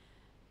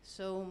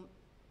 So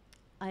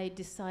I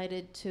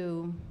decided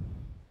to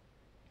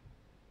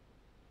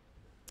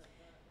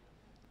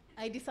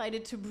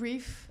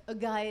brief a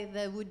guy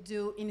that would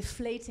do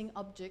inflating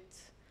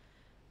objects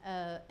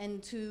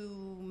and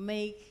to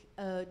make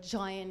a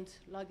giant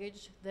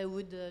luggage that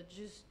would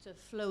just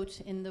float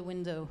in the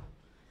window.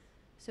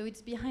 So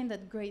it's behind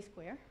that gray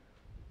square.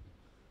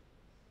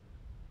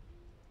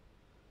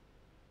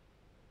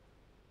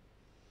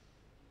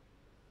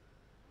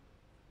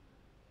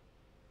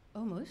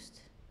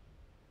 Almost.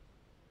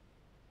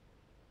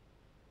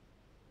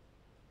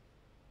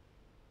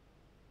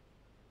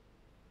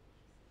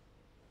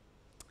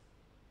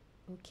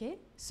 Okay,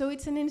 so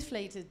it's an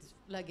inflated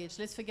luggage.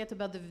 Let's forget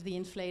about the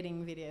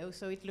inflating video.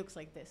 So it looks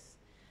like this.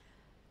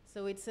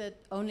 So it's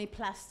only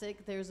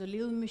plastic. There's a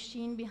little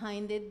machine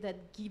behind it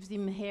that gives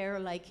him hair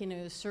like in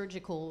a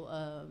surgical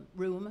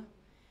room.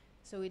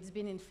 So it's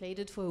been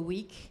inflated for a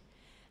week.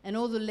 And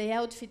all the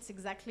layout fits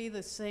exactly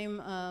the same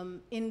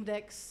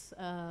index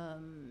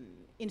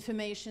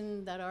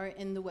information that are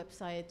in the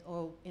website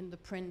or in the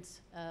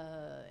print,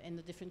 in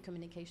the different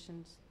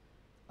communications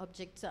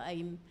objects.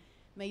 I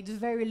made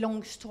very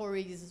long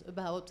stories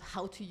about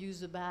how to use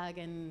the bag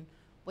and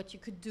what you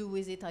could do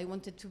with it. I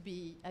wanted it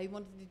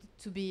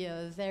to be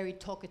very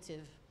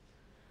talkative.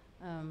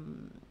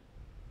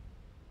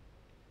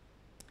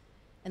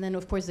 And then,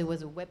 of course, there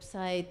was a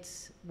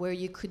website where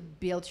you could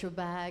build your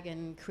bag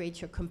and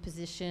create your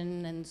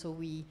composition. And so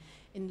we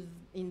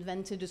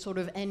invented a sort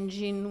of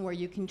engine where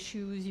you can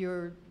choose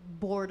your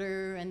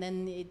border, and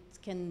then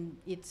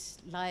it's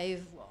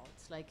live. Well,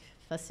 it's like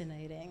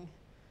fascinating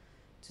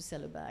to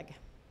sell a bag.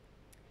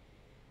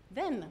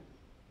 Then,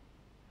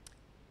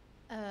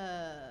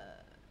 a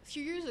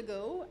few years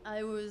ago,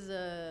 I was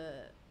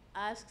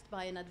asked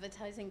by an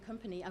advertising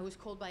company. I was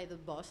called by the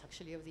boss,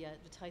 actually, of the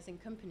advertising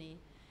company,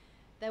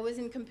 that was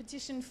in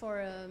competition for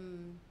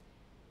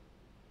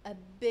a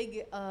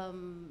big, how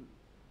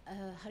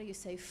do you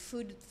say,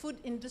 food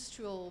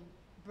industrial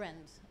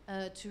brand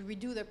to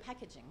redo their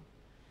packaging.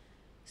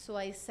 So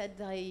I said,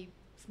 I've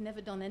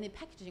never done any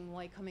packaging,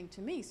 why coming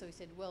to me? So he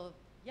said, well,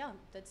 yeah,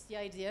 that's the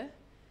idea.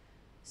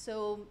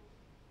 So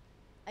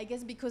I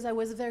guess because I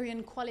was very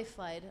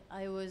unqualified,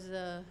 I was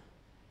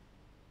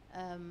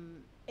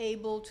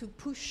able to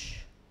push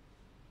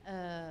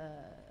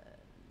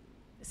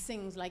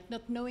things like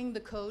not knowing the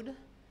code.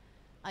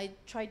 I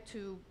tried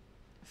to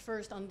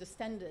first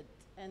understand it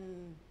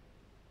and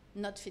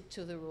not fit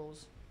to the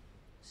rules.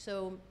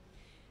 So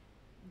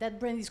that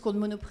brand is called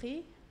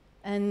Monoprix,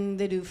 and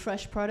they do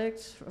fresh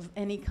products of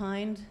any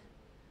kind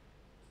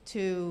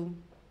to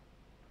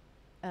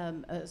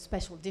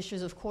special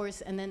dishes, of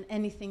course, and then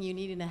anything you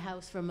need in a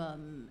house,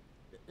 from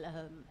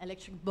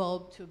electric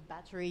bulb to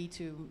battery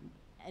to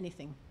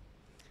anything,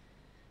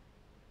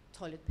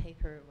 toilet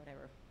paper,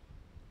 whatever.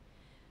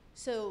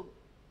 So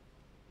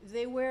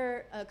they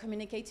were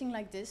communicating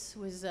like this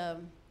with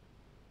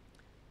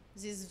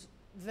this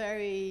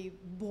very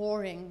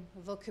boring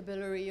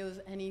vocabulary of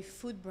any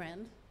food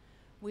brand,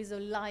 with a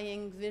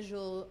lying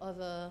visual of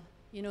a,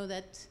 you know,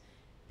 that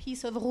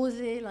piece of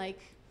rosé, like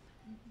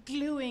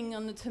gluing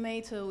on the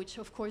tomato, which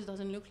of course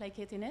doesn't look like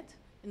it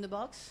in the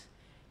box,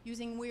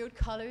 using weird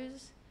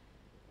colors,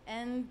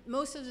 and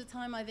most of the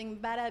time I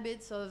think bad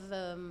habits of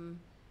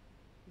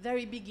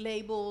very big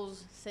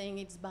labels saying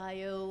it's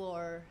bio,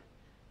 or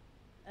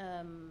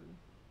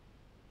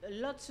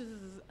lots of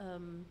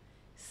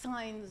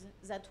signs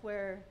that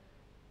were,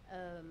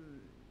 how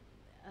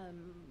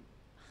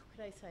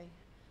could I say,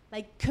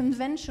 like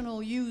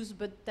conventional use,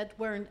 but that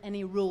weren't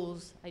any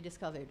rules, I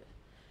discovered.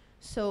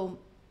 So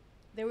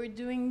they were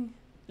doing,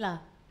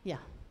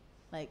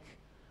 like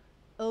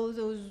all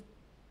those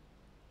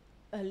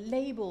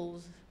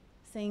labels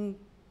saying,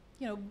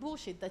 you know,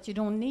 bullshit that you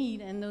don't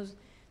need, and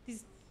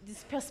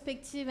this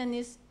perspective and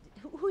this,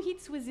 who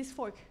eats with this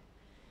fork?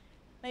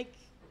 Like,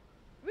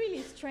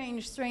 really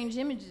strange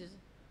images.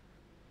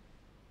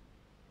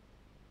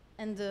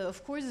 And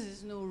of course,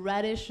 there's no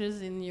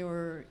radishes in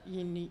your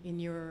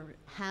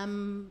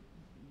ham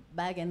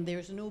bag, and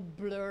there's no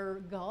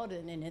blur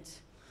garden in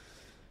it.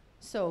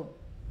 So,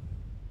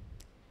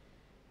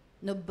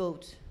 no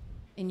boat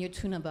in your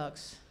tuna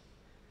box,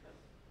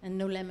 and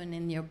no lemon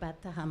in your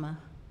batahama.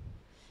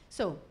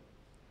 So,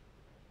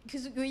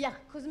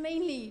 because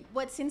mainly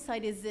what's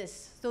inside is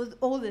this. So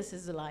all this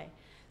is a lie.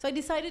 So I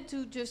decided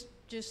to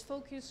just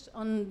focus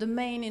on the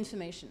main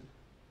information.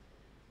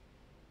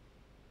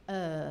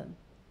 Ham,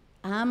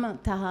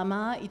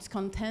 tahama, its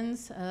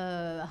contents,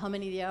 how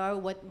many there are,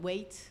 what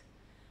weight,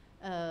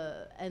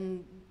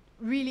 and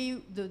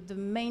really the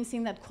main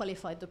thing that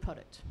qualified the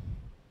product.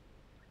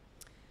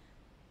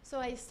 So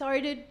I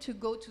started to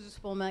go to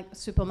the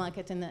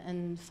supermarket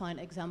and find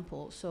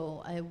examples.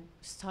 So I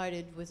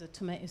started with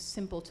a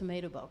simple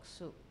tomato box.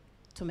 So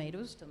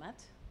tomatoes,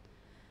 tomate,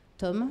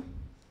 tome,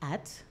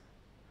 at,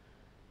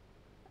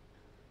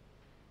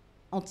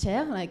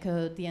 entière, like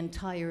the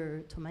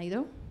entire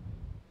tomato,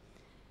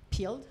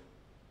 peeled.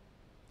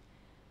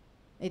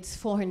 It's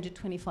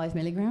 425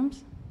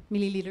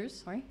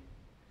 milliliters, sorry.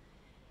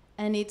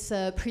 And it's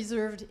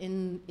preserved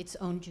in its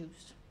own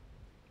juice.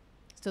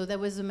 So that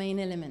was the main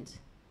element.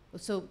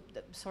 So,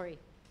 sorry,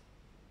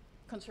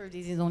 conserved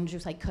in its own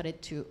juice, I cut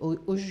it to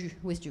au jus,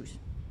 with juice.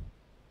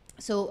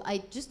 So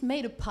I just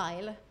made a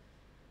pile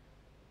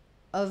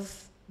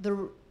of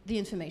the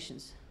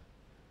informations.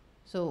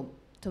 So,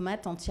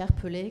 tomate entière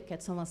pelée,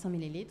 425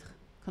 milliliters,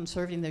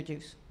 conserved in their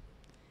juice.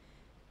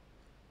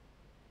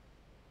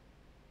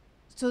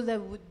 So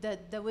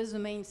that was the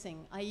main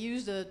thing. I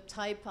used a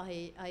type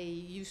I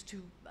used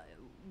to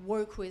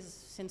work with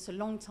since a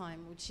long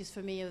time, which is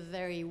for me a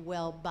very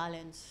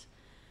well-balanced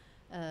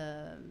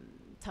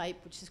type,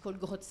 which is called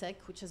Gros Sec,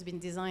 which has been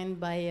designed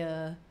by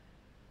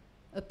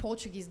a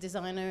Portuguese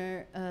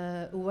designer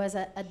who was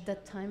at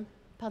that time,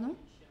 pardon?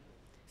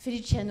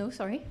 Feliciano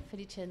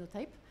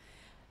type,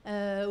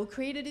 who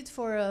created it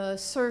for a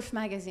surf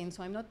magazine.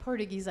 So I'm not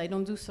Portuguese, I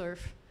don't do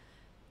surf.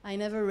 I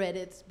never read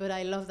it, but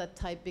I love that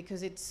type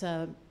because it's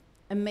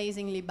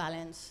amazingly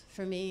balanced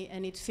for me,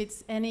 and it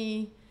fits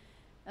any,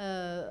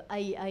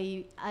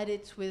 I add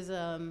it with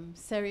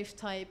serif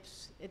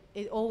types,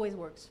 it always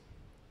works.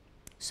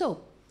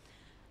 So,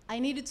 I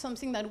needed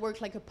something that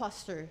worked like a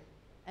poster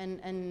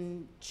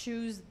and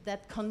choose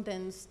that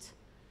condensed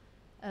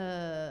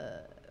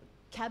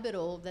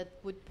capital that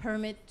would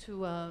permit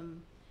to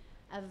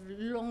have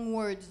long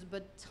words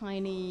but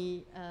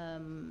tiny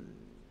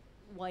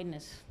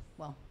wideness.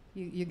 Well,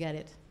 you get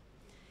it.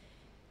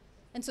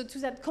 And so to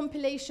that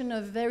compilation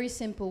of very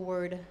simple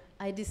word,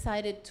 I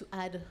decided to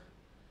add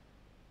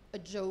a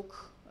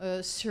joke,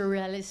 a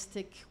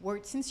surrealistic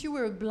word. Since you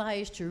were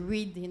obliged to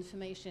read the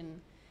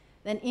information,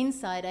 then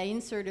inside I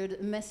inserted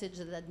a message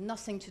that had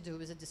nothing to do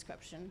with the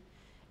description,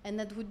 and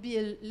that would be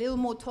a little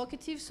more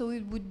talkative, so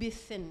it would be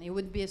thin. It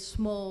would be a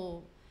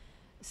small,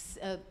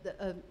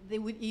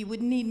 it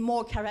would need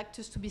more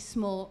characters to be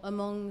small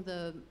among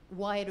the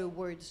wider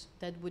words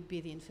that would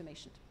be the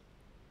information.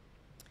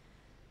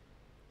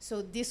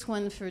 So this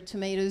one for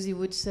tomatoes, it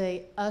would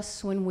say,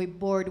 us when we're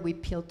bored, we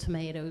peel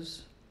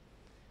tomatoes.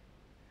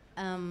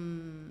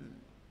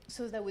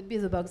 So that would be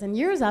the box. And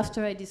years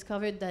after, I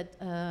discovered that,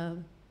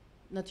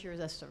 not years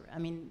after, I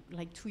mean,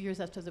 like 2 years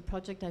after the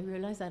project, I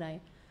realized that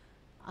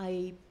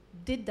I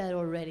did that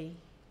already.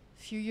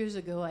 A few years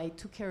ago, I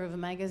took care of a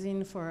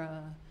magazine for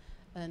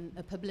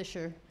a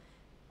publisher.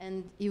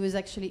 And it was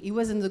actually, it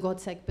wasn't the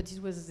Godsec, but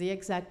it was the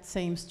exact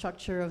same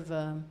structure of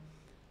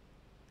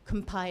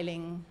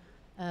compiling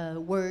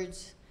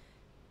words.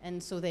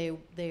 And so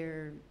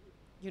they're,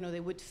 you know,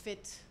 they would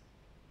fit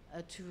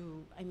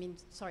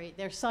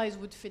their size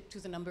would fit to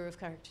the number of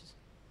characters.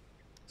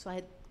 So I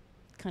had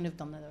kind of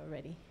done that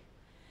already.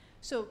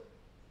 So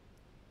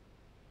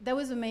that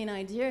was the main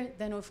idea.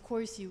 Then of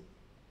course you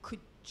could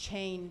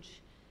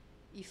change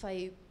if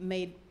I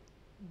made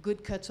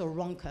good cuts or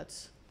wrong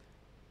cuts.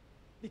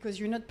 Because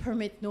you're not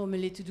permitted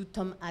normally to do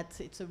tom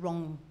at, it's a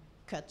wrong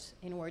cut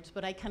in words.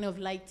 But I kind of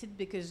liked it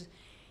because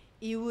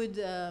it would,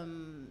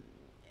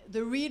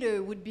 the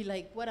reader would be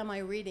like, what am I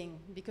reading?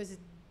 Because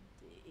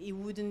it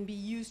wouldn't be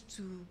used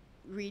to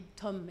read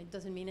tom, it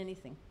doesn't mean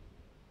anything.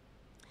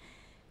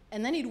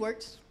 And then it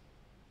worked.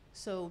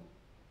 So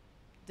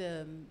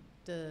the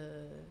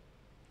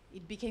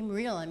it became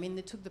real. I mean,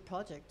 they took the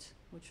project,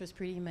 which was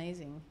pretty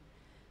amazing.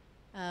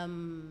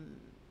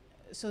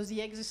 So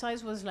the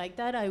exercise was like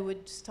that. I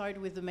would start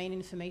with the main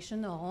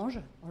information,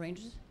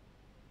 oranges.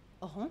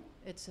 Oran,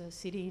 it's a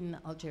city in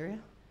Algeria.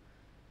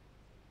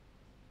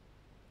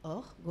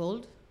 Or,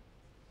 gold.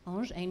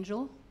 Ange,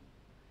 angel.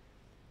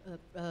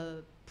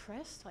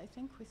 Pressed, I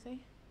think we say.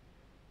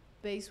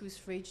 Base with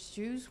fridge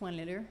juice, 1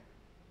 liter.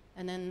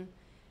 And then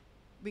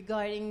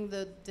regarding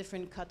the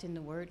different cut in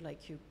the word,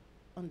 like you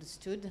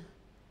understood,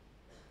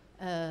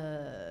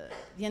 the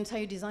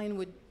entire design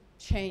would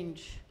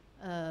change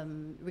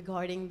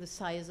regarding the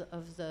size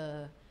of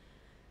the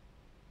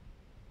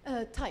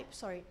type,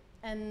 sorry.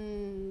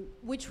 And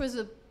which was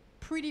a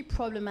pretty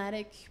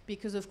problematic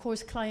because of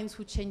course clients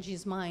would change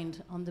his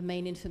mind on the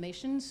main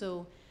information.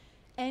 So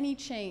any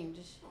change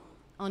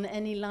on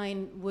any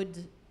line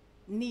would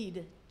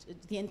need,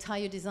 the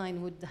entire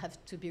design would have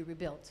to be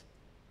rebuilt.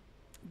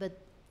 But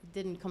it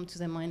didn't come to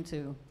their mind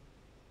to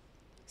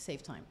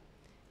save time.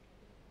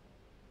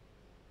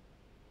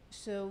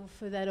 So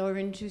for that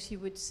orange juice, he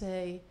would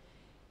say,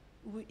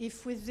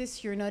 if with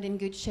this you're not in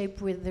good shape,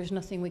 there's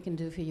nothing we can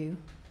do for you.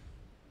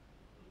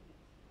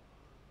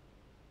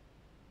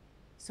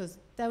 So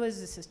that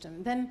was the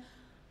system. Then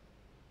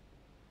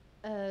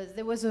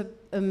there was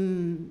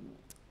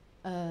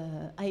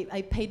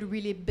I paid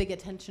really big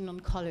attention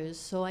on colors,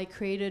 so I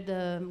created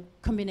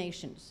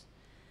combinations,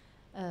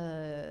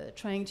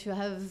 trying to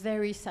have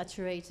very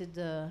saturated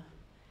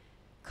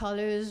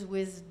colors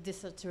with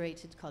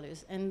desaturated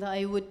colors. And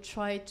I would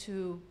try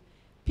to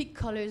pick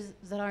colors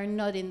that are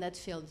not in that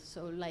field.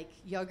 So like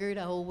yogurt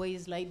are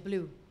always light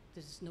blue.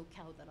 There's no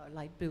cow that are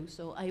light blue.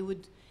 So I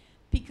would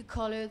pick a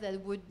color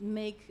that would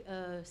make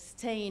a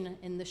stain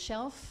in the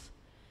shelf,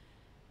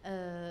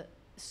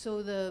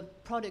 so the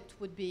product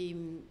would be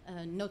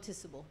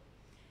noticeable.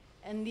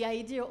 And the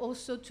idea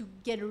also to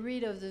get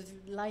rid of the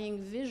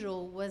lying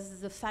visual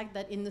was the fact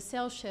that in the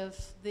sales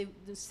shelf, the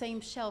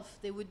same shelf,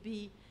 there would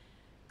be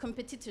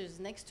competitors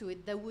next to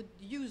it that would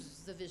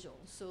use the visual.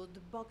 So the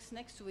box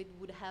next to it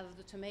would have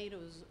the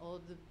tomatoes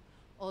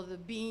or the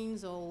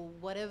beans or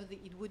whatever,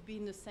 it would be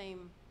in the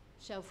same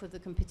shelf with the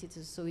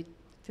competitors. So it,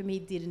 for me,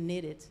 didn't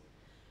need it.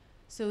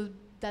 So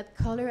that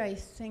color, I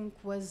think,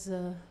 was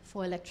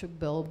for electric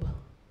bulb.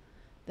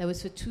 That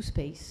was for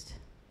toothpaste,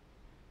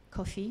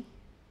 coffee,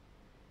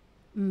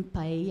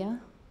 paella.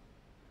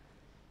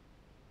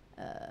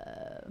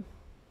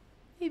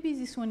 Maybe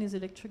this one is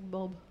electric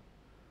bulb.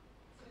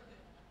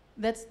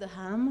 That's the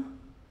ham.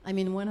 I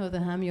mean, one of the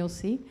ham you'll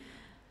see.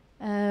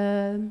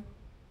 An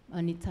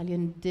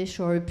Italian dish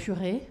or a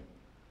puree.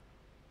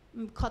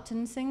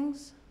 Cotton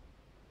things.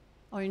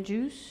 Orange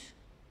juice.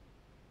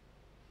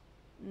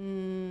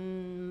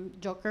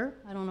 Joker,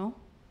 I don't know.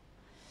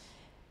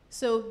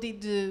 So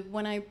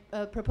when I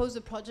proposed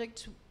the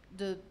project,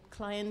 the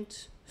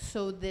client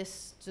saw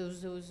those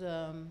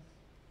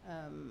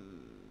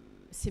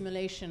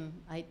simulation,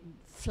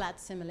 flat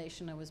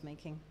simulation I was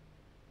making.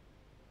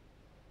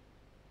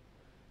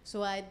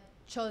 So I'd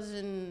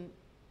chosen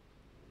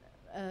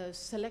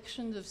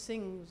selections of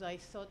things I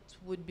thought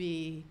would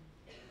be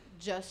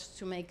just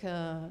to make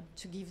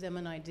to give them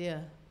an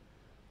idea,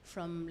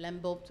 from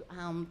lamp bulb to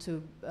ham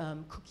to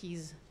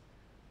cookies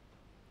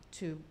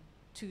to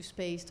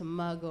toothpaste, a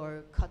mug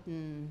or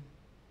cotton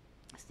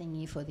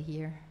thingy for the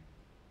ear.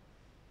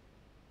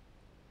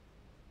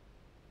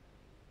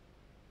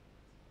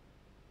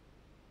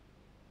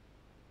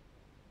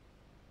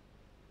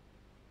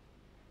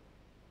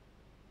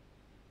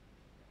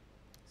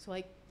 So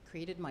I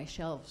created my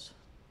shelves.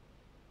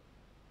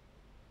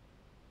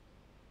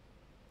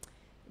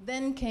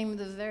 Then came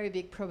the very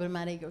big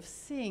problematic of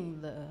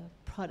seeing the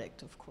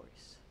product, of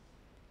course.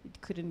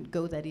 It couldn't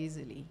go that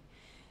easily.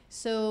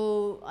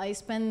 So I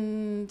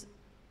spent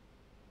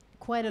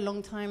quite a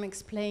long time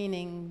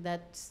explaining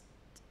that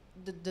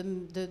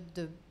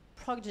the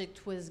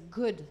project was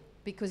good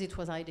because it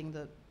was hiding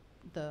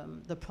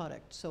the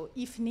product. So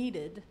if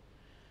needed,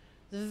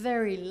 the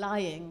very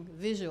lying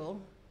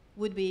visual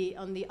would be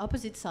on the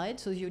opposite side,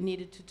 so you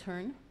needed to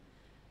turn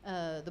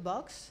the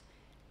box,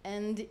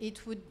 and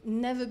it would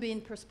never be in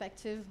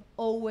perspective,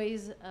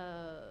 always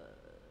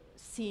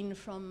seen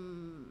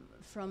from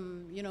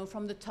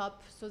the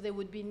top, so there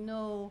would be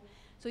no,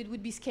 so it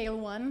would be scale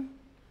 1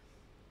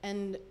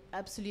 and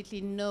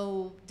absolutely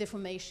no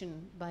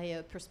deformation by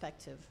a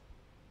perspective.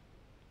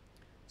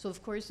 So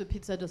of course the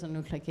pizza doesn't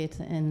look like it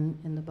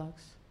in the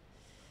box.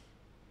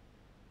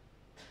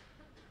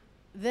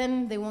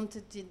 Then they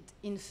wanted it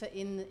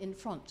in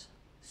front.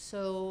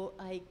 So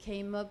I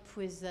came up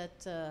with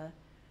that,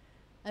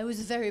 I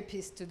was very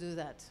pissed to do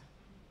that.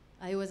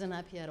 I wasn't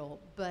happy at all,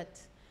 but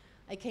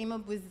I came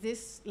up with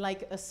this,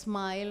 like a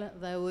smile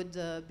that would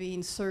be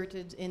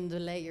inserted in the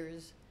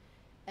layers.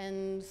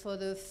 And for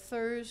the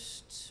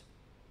first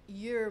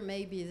year,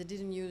 maybe, they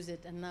didn't use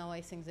it, and now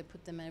I think they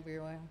put them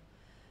everywhere.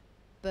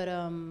 But,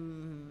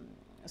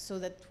 so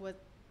that's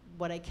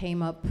what I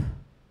came up.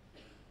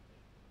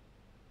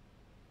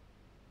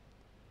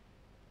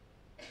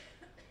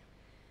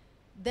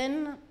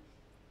 Then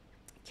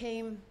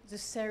came the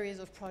series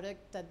of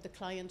products that the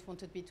client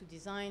wanted me to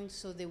design,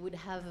 so they would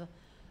have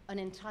an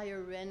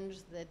entire range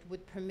that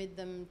would permit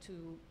them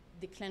to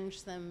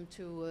declench them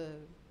to,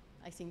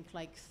 I think,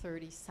 like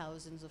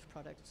 30,000 of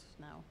products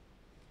now.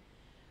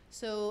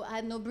 So I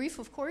had no brief,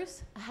 of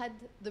course. I had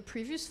the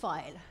previous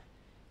file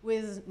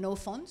with no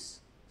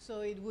fonts.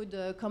 So it would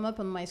come up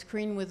on my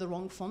screen with the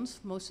wrong fonts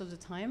most of the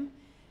time.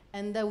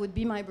 And that would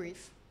be my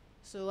brief.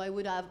 So I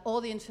would have all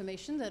the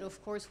information that,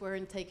 of course,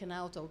 weren't taken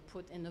out or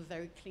put in a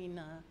very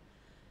clean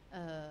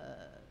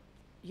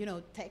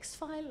text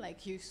file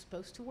like you're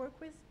supposed to work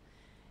with.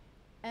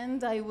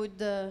 And I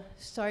would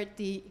start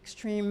the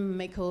extreme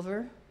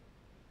makeover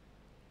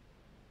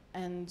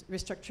and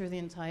restructure the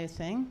entire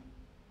thing.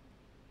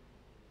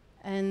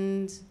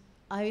 And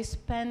I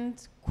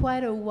spent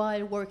quite a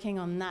while working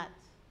on that.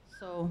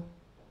 So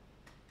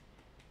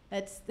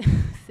that's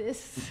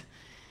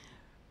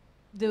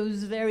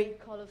those very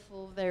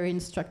colorful, very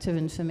instructive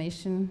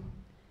information.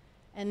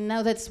 And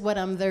now that's what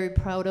I'm very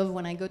proud of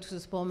when I go to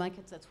the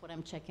supermarket. That's what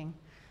I'm checking.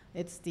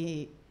 It's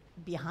the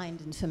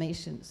behind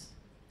informations.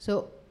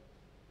 So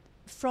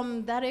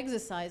from that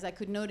exercise, I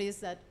could notice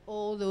that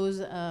all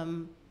those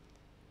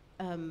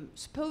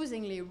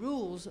supposedly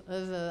rules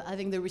of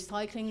having the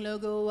recycling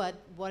logo at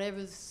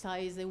whatever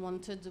size they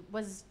wanted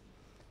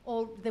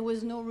there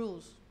was no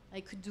rules. I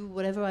could do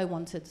whatever I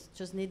wanted,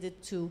 just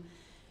needed to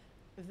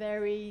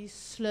very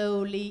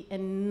slowly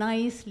and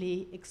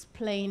nicely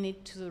explain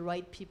it to the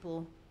right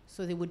people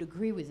so they would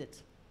agree with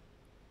it.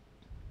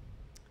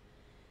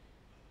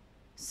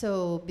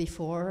 So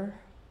before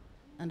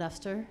and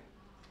after.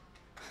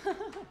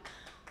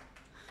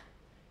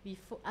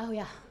 Oh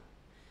yeah.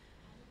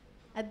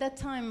 At that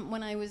time,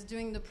 when I was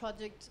doing the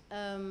project,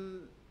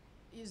 the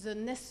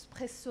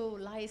Nespresso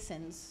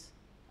license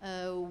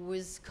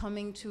was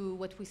coming to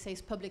what we say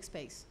is public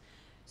space.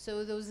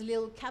 So those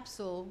little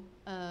capsules,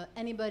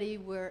 anybody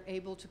were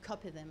able to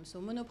copy them.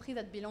 So Monoprix,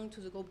 that belonged to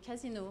the group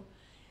Casino,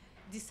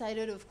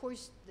 decided, of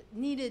course,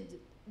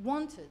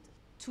 wanted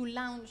to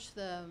launch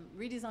the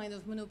redesign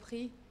of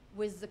Monoprix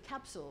with the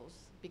capsules,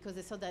 because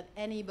they thought that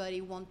anybody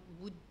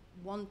would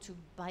want to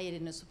buy it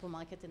in a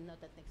supermarket and not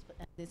at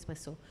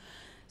Nespresso.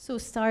 So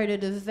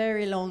started a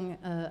very long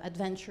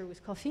adventure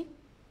with coffee.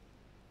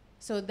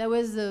 So that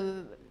was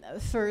the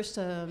first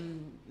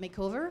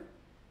makeover.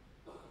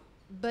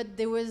 But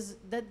there was,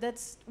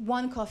 that's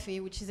one coffee,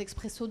 which is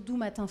Espresso du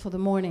matin for the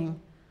morning.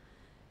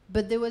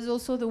 But there was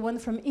also the one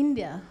from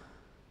India.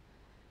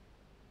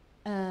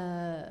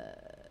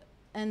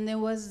 And there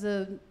was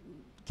the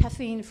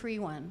caffeine-free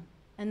one.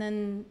 And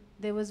then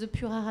there was the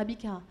pure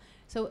Arabica.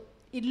 So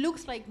it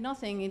looks like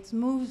nothing, it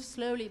moves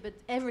slowly, but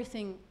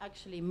everything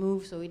actually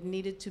moves, so it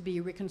needed to be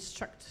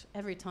reconstructed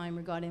every time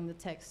regarding the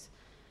text.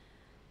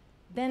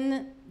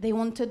 Then they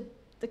wanted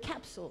the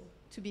capsule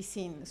to be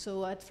seen.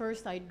 So at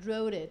first I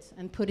drew it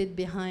and put it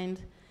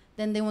behind.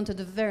 Then they wanted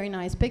a very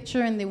nice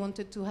picture, and they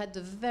wanted to have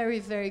the very,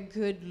 very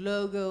good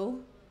logo.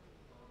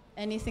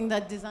 Anything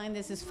that designed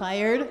this is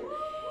fired.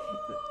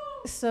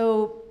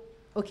 So,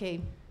 okay.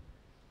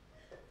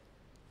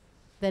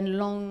 Then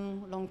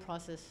long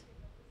process.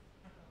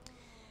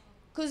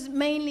 Because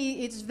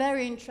mainly it's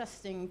very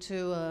interesting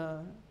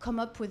to come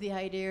up with the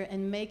idea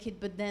and make it,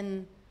 but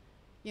then,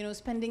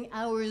 spending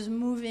hours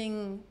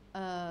moving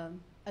a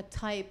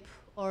type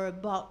or a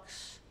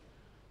box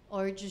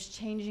or just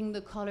changing the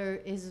color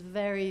is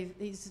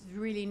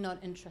really not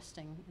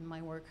interesting in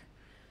my work.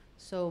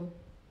 So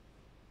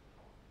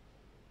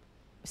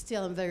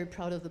still I'm very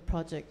proud of the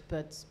project,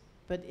 but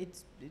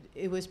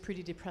it was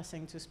pretty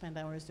depressing to spend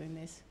hours doing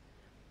this.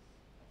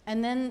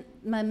 And then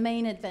my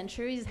main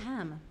adventure is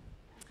ham.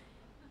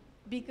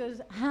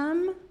 Because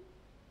ham,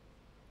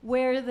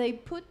 where they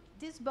put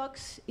this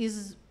box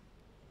is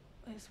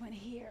one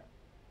here.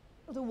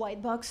 The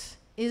white box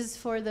is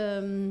for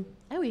the,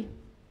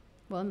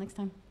 well, next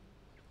time.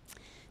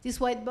 This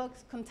white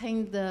box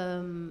contained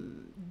the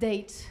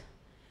date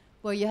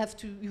where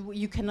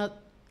you cannot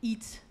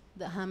eat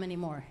the ham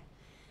anymore.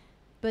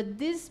 But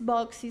this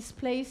box is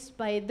placed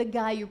by the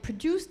guy who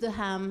produced the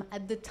ham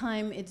at the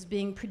time it's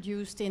being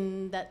produced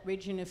in that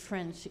region of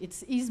France.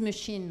 It's his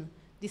machine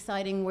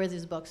deciding where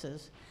this box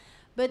is.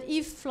 But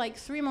if, like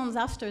 3 months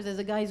after, there's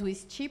a guy who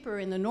is cheaper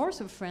in the north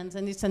of France,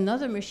 and it's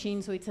another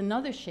machine, so it's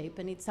another shape,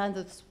 and it's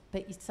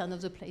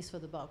another place for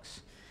the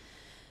box.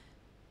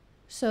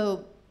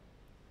 So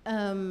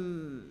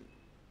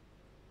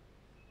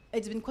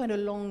it's been quite a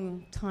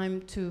long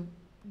time to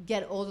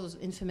get all those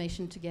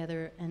information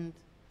together and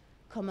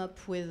come up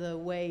with a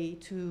way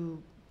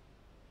to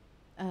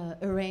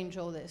arrange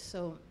all this.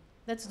 So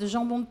that's the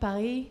jambon de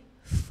Paris,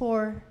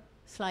 4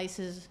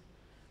 slices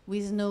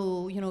with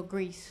no,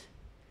 grease.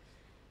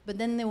 But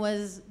then there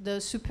was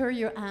the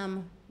superior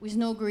ham with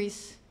no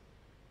grease,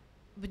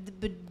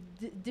 but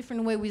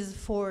different way with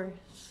 4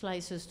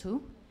 slices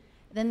too.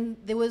 Then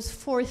there was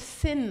 4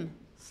 thin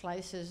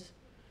slices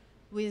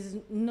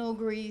with no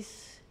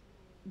grease,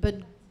 but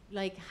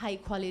like high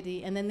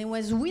quality. And then there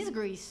was with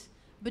grease,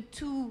 but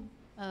 2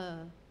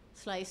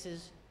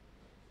 slices.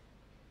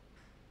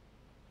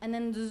 And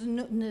then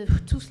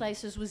there's two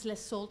slices with less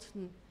salt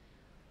and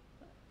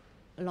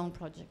a long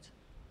project.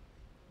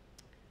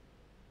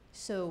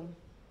 So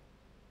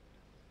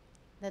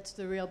that's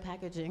the real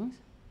packaging.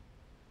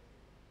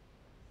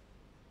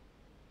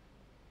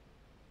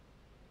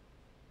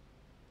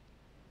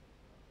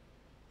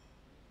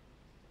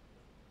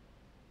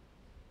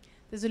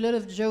 There's a lot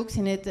of jokes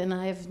in it, and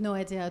I have no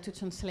idea how to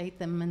translate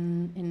them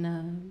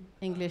in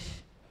English.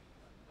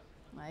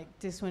 Like,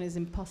 this one is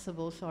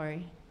impossible,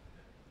 sorry.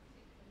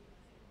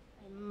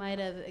 I might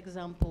have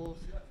examples.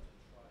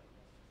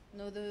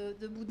 No,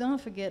 the boudin,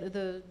 forget,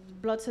 the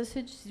blood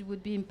sausage, it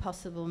would be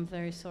impossible, I'm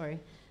very sorry.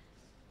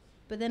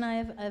 But then I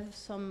have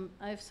some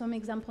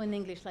example in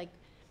English, like,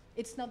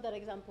 it's not that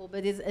example,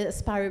 but it's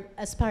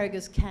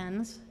asparagus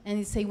cans, and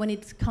it say when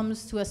it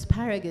comes to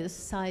asparagus,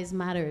 size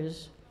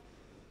matters.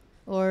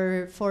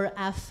 Or for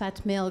half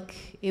fat milk,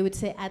 it would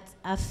say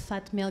half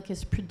fat milk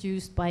is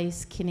produced by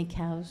skinny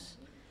cows.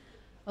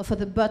 Or for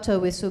the butter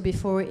we saw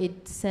before,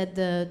 it said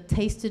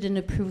tasted and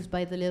approved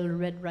by the Little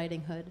Red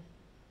Riding Hood.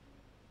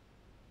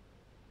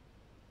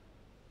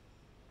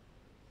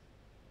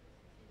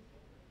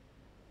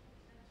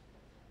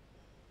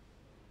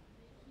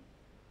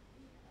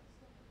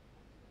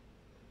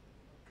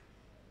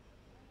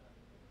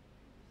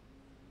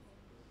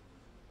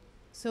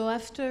 So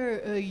after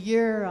a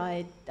year,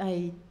 I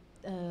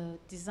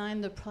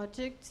designed the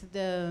project.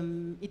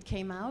 It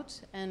came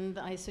out, and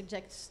I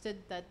suggested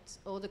that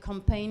all the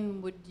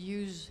campaign would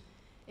use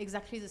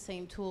exactly the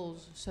same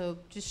tools. So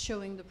just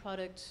showing the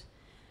product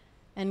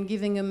and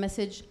giving a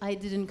message. I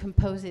didn't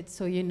compose it,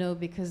 so you know,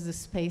 because the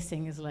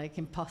spacing is like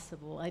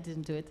impossible. I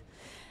didn't do it.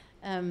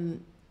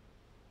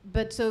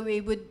 But so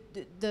it would,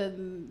 the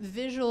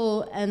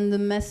visual and the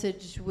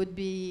message would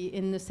be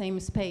in the same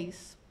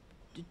space,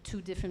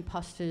 two different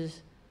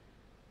postures.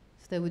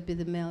 So there would be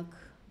the milk.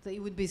 So it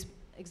would be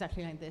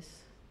exactly like this.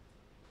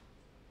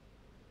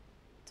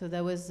 So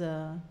that was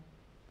the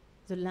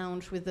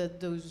lounge with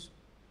those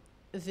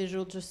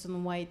visual just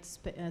on white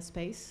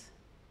space.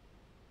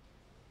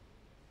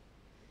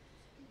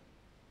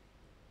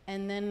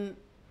 And then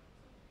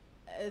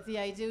the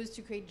idea was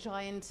to create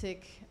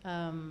gigantic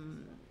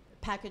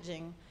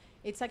packaging.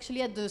 It's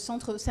actually at the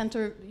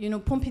center, you know,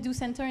 Pompidou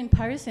Center in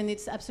Paris, and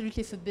it's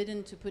absolutely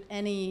forbidden to put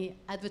any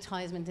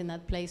advertisement in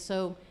that place.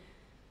 So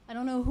I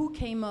don't know who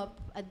came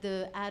up at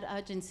the ad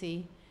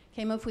agency,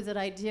 came up with that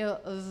idea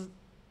of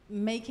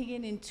making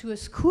it into a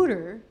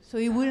scooter, so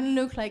it wouldn't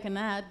look like an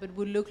ad, but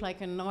would look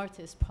like an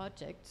artist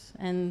project.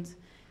 And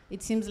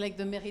it seems like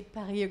the Mairie de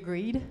Paris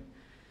agreed.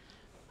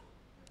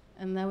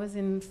 And that was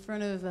in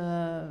front of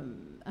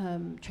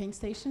train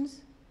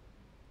stations.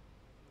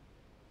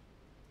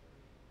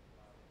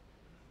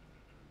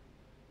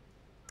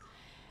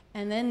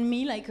 And then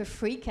me, like a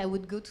freak, I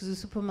would go to the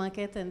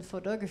supermarket and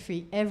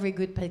photography every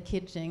good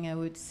packaging I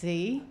would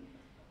see.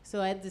 So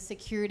I had the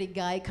security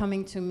guy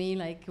coming to me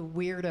like a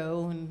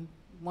weirdo and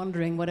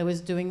wondering what I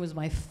was doing with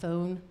my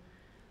phone,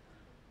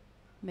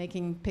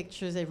 making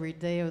pictures every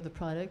day of the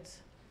product.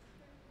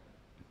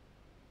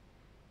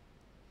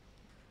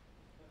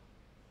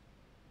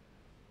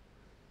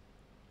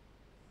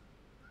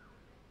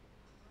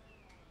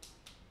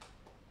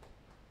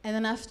 And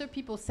then after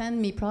people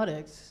send me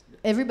products,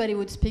 everybody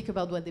would speak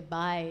about what they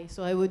buy.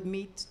 So I would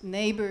meet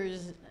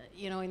neighbors,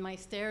 you know, in my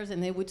stairs,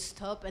 and they would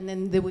stop, and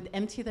then they would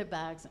empty their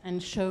bags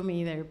and show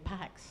me their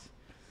packs.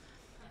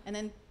 And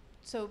then,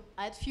 so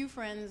I had few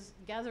friends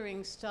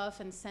gathering stuff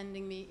and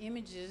sending me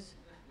images.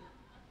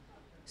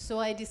 So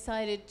I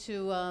decided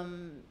to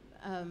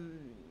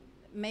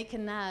make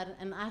an ad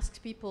and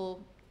ask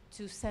people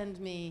to send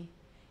me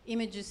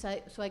images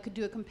so I could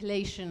do a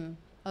compilation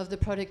of the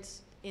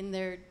products in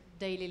their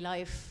daily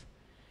life.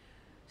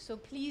 So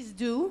please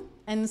do,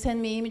 and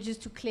send me images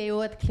to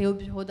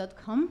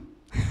cleo@cleoburo.com.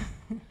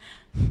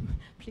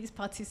 Please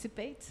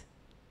participate.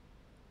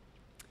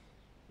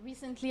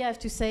 Recently, I have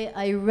to say,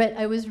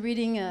 I was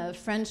reading a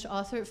French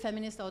author,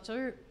 feminist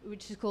author,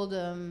 which is called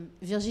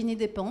Virginie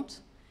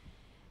Despentes.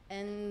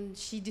 And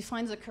she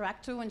defines a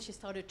character when she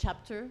started a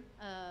chapter,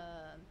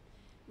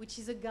 which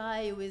is a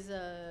guy who is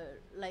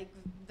like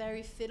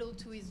very fiddle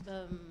to his,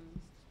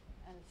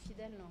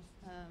 fidèle, no?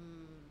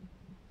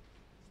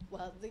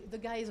 Well, the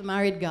guy is a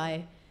married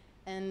guy,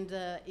 and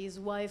his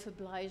wife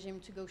obliged him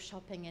to go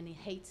shopping, and he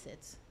hates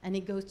it. And he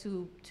goes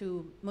to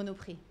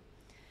Monoprix.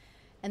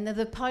 And then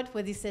the part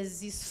where he says,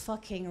 "These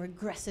fucking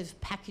regressive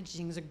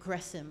packagings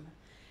aggress him."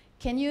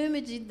 Can you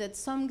imagine that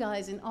some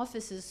guys in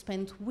offices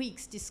spent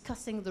weeks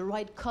discussing the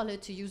right color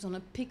to use on a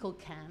pickle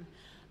can?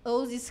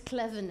 All this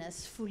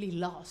cleverness fully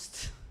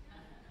lost.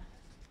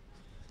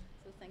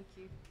 So thank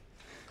you.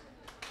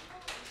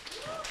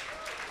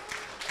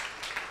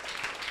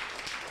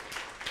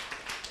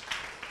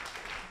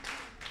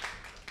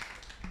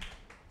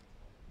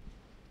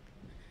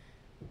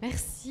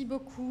 Merci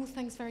beaucoup.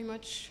 Thanks very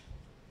much,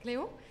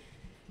 Cléo.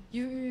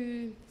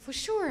 You, for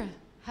sure,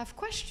 have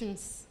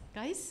questions,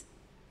 guys?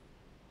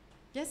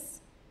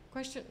 Yes?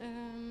 Question?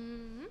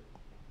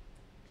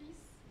 Please?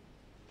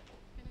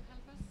 Can you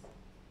help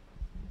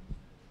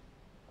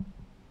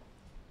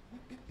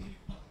us?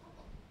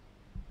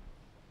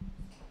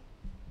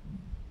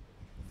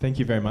 Thank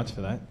you very much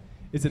for that.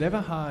 Is it ever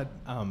hard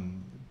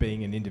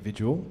being an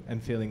individual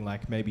and feeling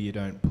like maybe you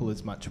don't pull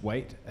as much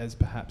weight as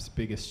perhaps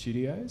bigger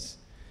studios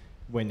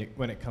when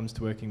it comes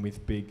to working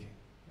with big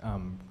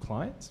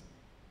clients?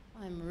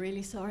 I'm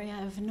really sorry, I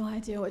have no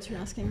idea what you're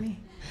asking me.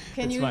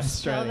 Can It's you my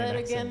spell Australian that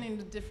accent. again in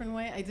a different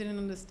way? I didn't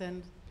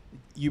understand.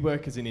 You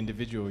work as an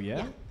individual, yeah?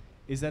 Yeah.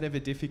 Is that ever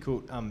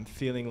difficult,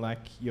 feeling like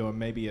you're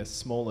maybe a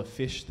smaller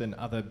fish than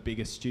other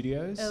bigger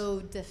studios?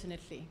 Oh,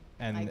 definitely.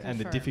 I And the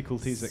confirm.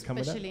 difficulties that come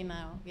with that? Especially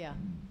now, yeah.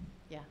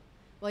 Yeah.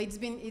 Well, it's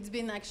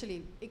been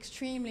actually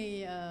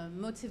extremely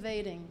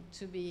motivating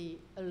to be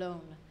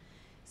alone.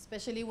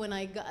 Especially when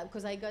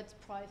because I got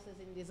prices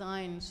in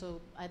design, so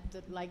at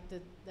the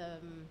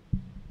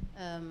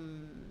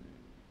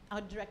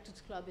Art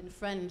Directors Club in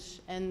French,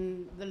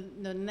 and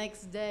the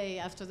next day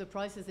after the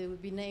prices, there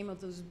would be name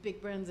of those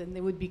big brands, and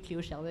there would be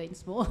Cléo Charuet in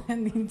small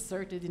and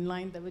inserted in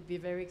line. That would be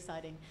very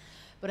exciting.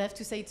 But I have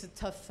to say it's a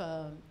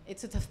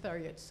tough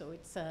period. So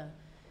it's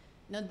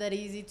not that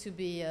easy to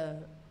be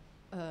a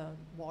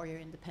warrior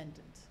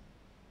independent,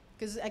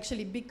 because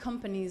actually big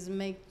companies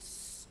make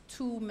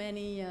too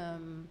many.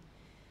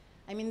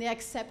 I mean, they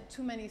accept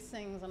too many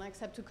things and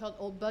accept to cut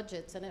all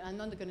budgets, and I'm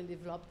not going to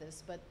develop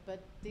this, but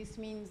this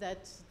means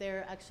that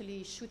they're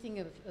actually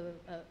shooting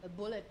a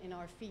bullet in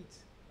our feet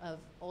of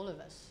all of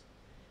us,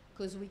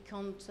 because we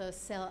can't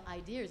sell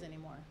ideas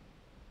anymore.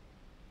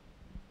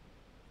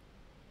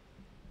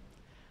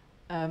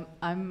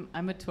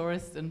 I'm a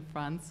tourist in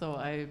France, so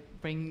I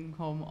bring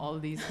home all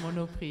these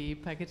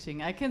Monoprix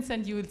packaging. I can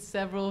send you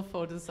several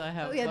photos I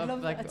have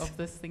of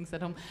these things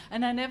at home.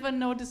 And I never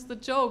noticed the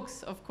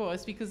jokes, of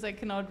course, because I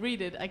cannot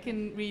read it. I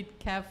can read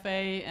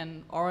cafe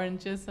and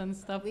oranges and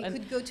stuff. We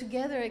could go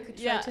together. I could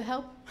try Yeah. to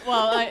help.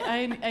 Well,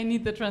 I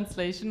need the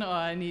translation, or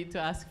I need to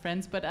ask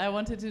friends. But I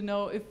wanted to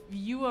know if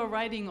you are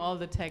writing all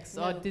the texts,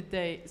 or No. did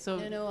they? So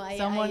No,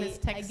 someone is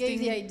texting. I gave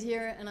the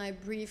idea and I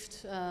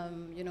briefed,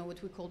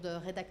 what we call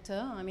the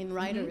rédacteur. I mean,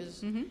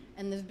 writers.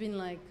 And there've been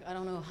like, I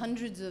don't know,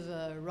 hundreds of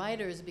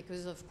writers,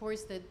 because of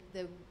course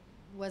there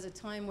was a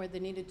time where they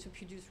needed to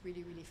produce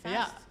really, really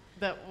fast. Yeah,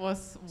 that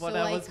was what so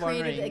I was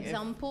wondering. I created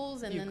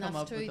examples, and you then come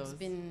up after with it's those.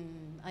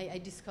 been, I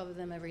discover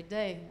them every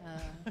day.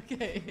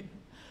 Okay.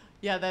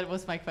 Yeah, that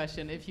was my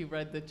question, if you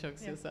read the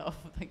jokes Yeah. yourself.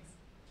 Thanks.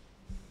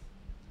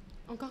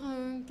 Encore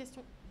une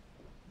question?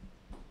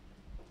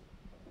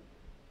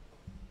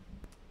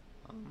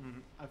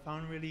 I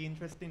found really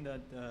interesting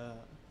that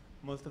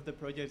most of the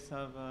projects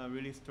have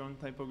really strong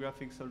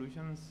typographic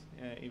solutions,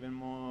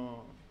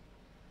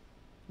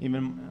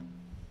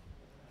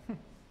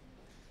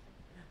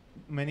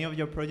 many of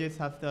your projects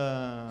have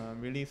the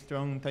really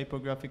strong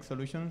typographic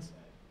solutions,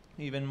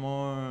 even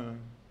more.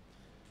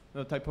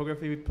 The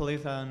typography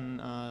plays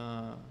an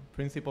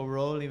principal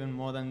role even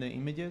more than the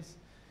images.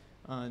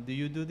 Do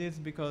you do this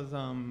because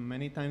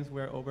many times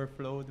we're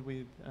overflowed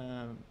with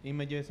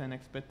images and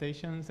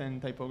expectations,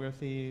 and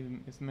typography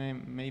is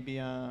maybe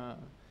a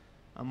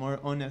more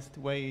honest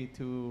way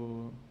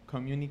to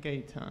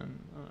communicate?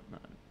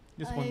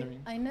 Just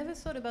wondering. I never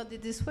thought about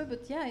it this way,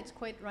 but yeah, it's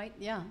quite right.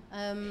 Yeah.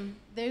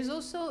 There's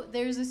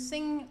a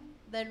thing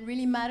that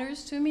really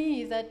matters to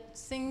me, is that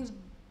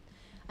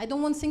I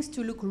don't want things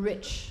to look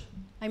rich.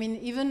 I mean,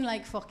 even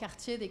like for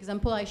Cartier, the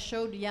example I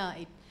showed, yeah,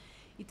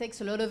 it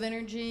takes a lot of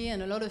energy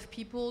and a lot of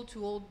people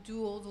to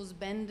do all those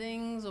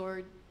bendings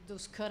or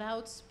those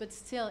cutouts, but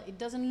still, it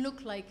doesn't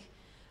look like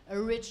a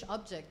rich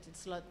object.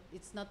 It's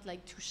not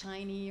like too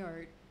shiny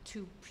or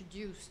too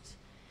produced.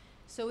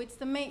 So it's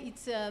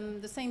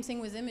the same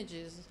thing with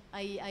images.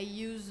 I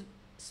use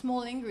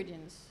small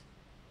ingredients,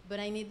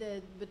 but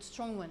but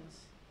strong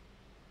ones.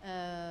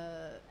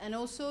 And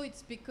also,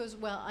 it's because,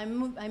 well,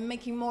 I'm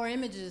making more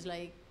images,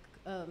 like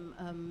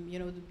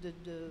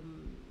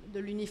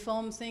the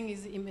uniform thing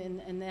is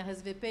in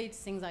RSVP. It's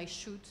things I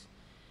shoot,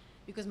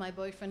 because my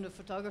boyfriend is a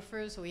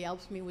photographer, so he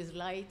helps me with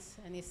light,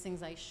 and it's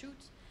things I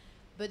shoot.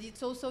 But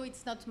it's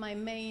not my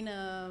main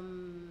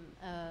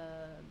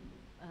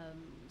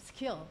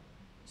skill.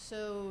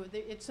 So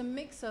it's a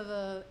mix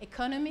of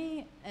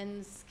economy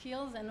and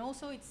skills, and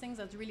also it's things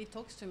that really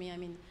talks to me. I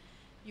mean,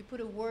 you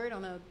put a word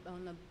on a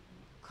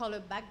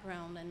color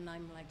background, and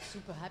I'm like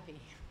super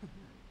happy.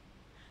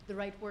 The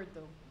right word,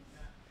 though.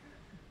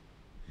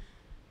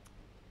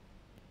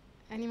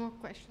 Any more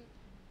questions?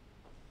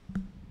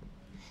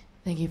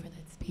 Thank you for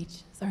that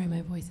speech. Sorry,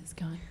 my voice is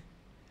gone.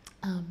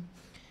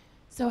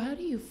 So how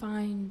do you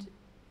find,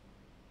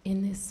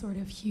 in this sort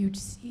of huge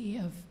sea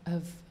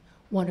of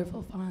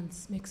wonderful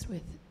fonts mixed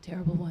with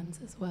terrible ones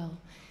as well,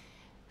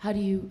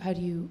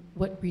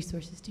 what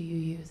resources do you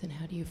use, and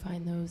how do you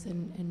find those,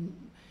 and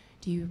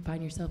do you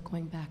find yourself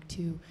going back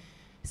to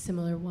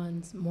similar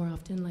ones more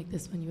often, like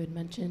this one you had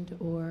mentioned,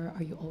 or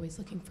are you always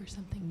looking for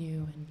something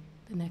new and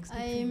the next big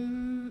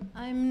thing?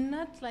 I'm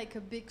not like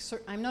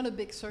I'm not a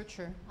big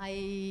searcher.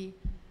 I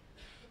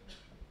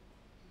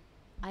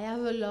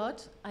have a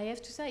lot. I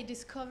have to say, I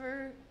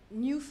discover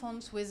new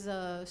fonts with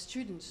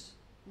students,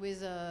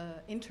 with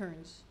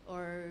interns,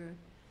 or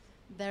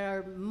that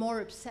are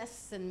more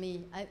obsessed than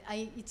me.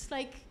 It's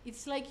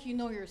like you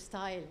know your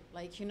style.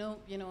 Like you know,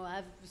 I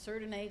have a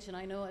certain age and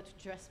I know how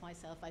to dress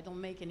myself. I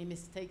don't make any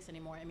mistakes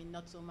anymore. I mean,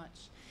 not so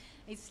much.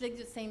 It's like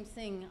the same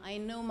thing. I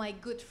know my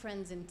good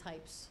friends in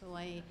types, so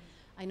I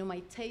know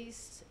my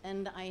taste,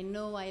 and I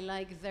know I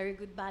like very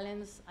good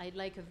balance. I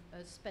like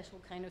a special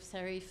kind of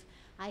serif.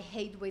 I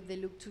hate when they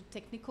look too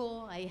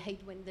technical. I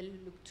hate when they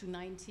look too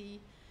 90.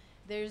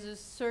 There's a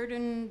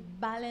certain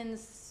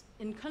balance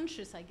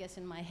unconscious, I guess,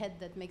 in my head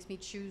that makes me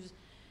choose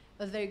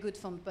a very good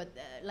font. But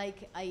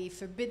like I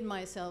forbid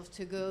myself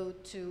to go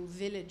to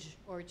Village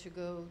or to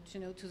go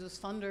to those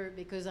fonder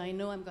because I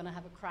know I'm gonna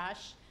have a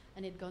crash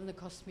and it's gonna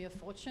cost me a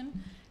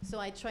fortune. So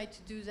I try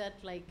to do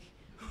that like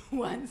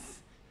once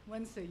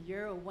a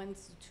year or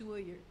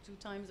two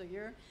times a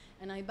year,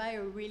 and I buy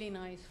a really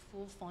nice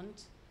full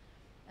font.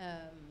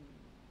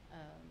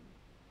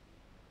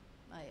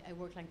 I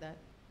work like that.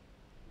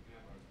 You can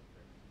have ours.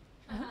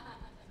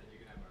 You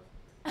can have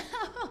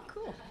ours. Oh,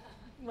 cool.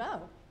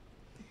 Wow.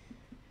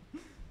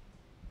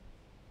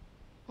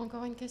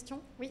 Encore une question?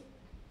 Oui.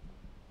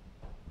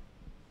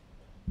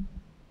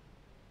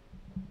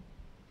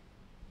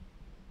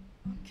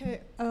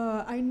 Okay,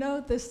 I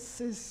know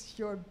this is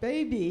your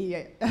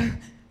baby.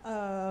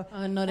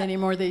 Not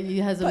anymore. He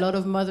has a lot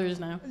of mothers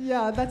now.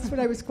 Yeah, that's what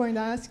I was going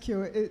to ask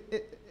you.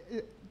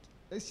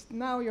 Is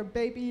now your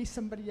baby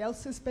somebody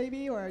else's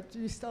baby, or do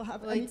you still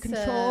have any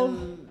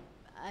control?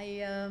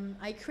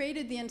 I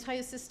created the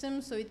entire system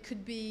so it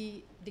could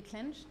be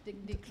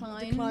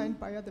declined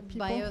by other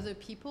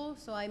people.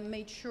 So I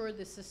made sure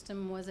the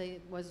system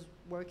was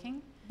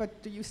working.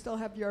 But do you still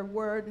have your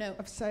word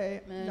of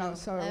say? No.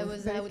 So I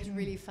was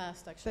really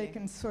fast, actually. They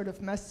can sort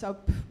of mess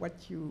up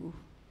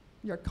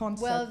your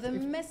concept. Well, they're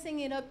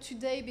messing it up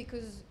today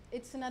because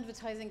it's an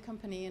advertising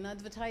company, and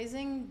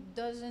advertising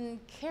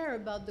doesn't care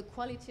about the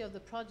quality of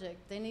the project.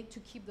 They need to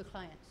keep the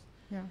client.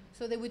 Yeah.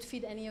 So they would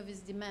feed any of his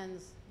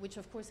demands, which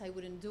of course I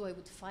wouldn't do. I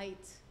would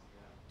fight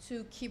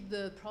to keep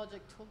the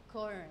project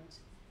coherent.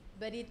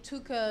 But it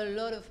took a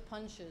lot of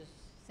punches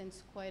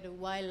since quite a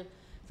while.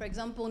 For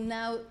example,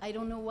 now I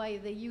don't know why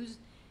they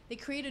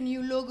create a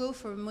new logo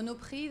for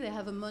Monoprix. They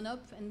have a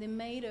monop, and they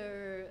made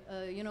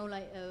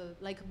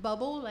like a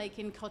bubble, like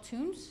in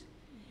cartoons.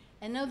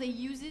 And now they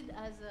use it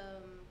as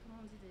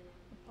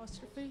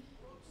apostrophe,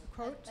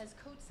 quote, as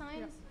code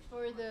signs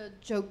for the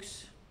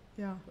jokes.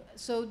 Yeah.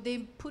 So they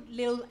put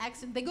little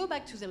accidents. They go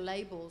back to the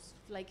labels,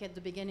 like at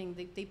the beginning.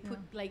 They put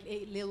like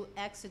little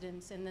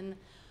accidents, and then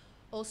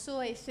also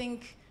I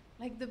think,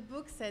 like the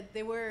book said,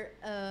 they were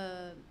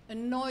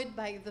annoyed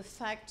by the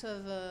fact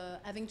of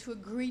having to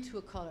agree to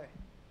a color.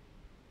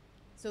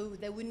 So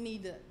they would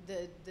need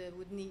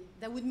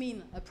that would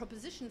mean a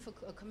proposition for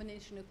a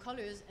combination of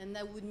colors, and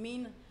that would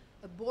mean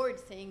a board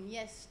saying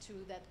yes to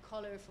that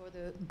color for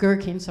the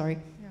gherkin. Sorry.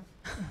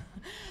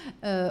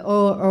 Yeah.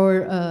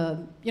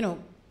 or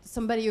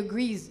somebody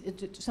agrees,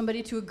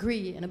 somebody to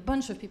agree, and a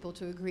bunch of people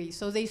to agree.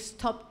 So they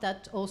stopped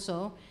that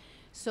also.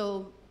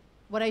 So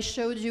what I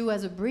showed you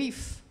as a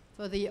brief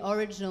for the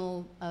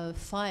original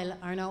file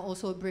are now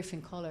also a brief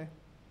in color.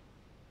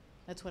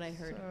 That's what I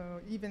heard.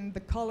 So even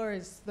the color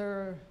is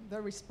their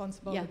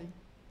responsibility.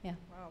 Yeah.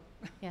 Wow.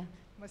 Yeah.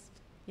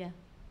 Yeah.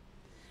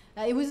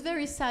 It was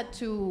very sad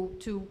to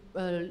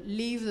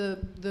leave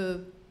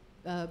the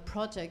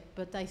project,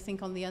 but I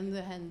think on the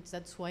other hand,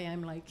 that's why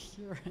I'm like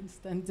here and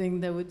standing.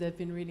 That would have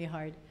been really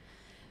hard,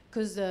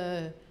 because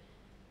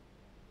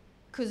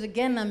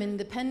again, I'm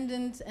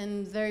independent,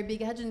 and very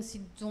big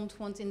agencies don't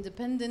want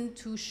independent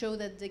to show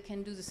that they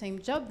can do the same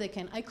job they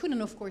can. I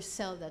couldn't, of course,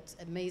 sell that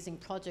amazing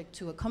project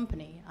to a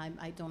company.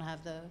 I don't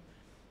have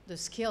the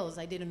skills.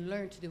 I didn't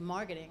learn to do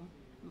marketing,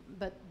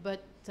 but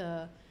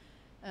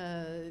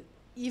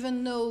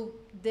even though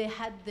they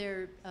had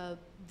their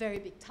very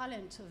big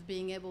talent of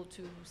being able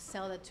to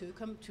sell that to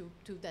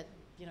that,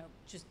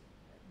 just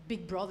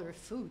Big Brother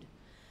food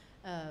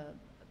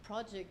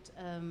project,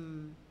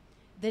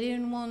 they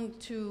didn't want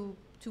to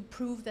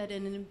prove that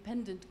an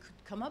independent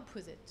could come up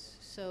with it.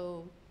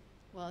 So,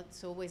 well,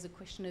 it's always a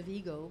question of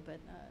ego, but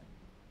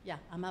yeah,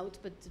 I'm out,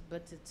 but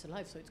it's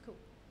alive, so it's cool.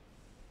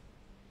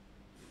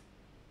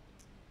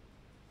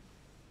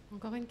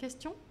 Encore une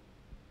question?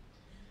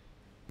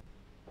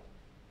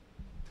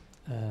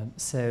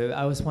 So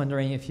I was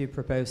wondering if you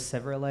proposed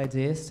several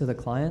ideas to the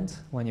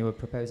client when you were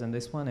proposing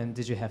this one, and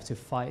did you have to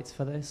fight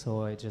for this,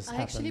 or it just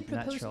happened naturally?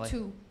 I actually proposed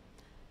two.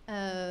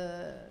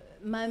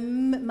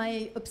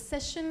 My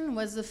obsession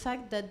was the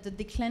fact that the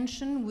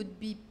declension would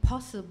be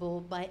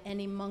possible by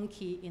any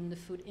monkey in the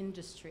food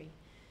industry.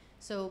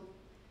 So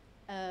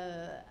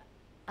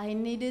I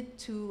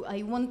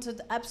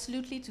wanted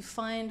absolutely to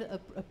find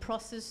a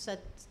process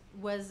that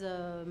was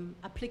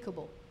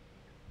applicable.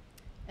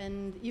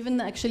 And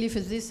even actually for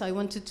this, I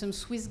wanted some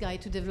Swiss guy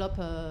to develop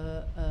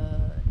an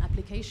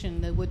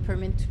application that would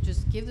permit to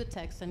just give the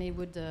text, and it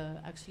would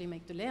actually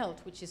make the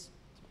layout, which is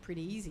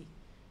pretty easy,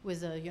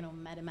 with a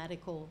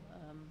mathematical.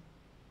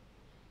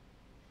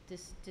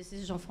 This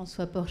is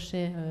Jean-François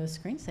Porchet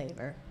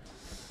screensaver,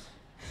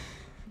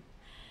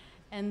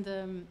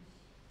 and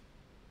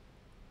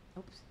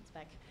Oops, it's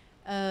back.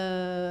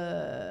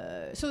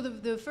 So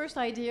the first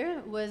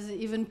idea was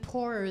even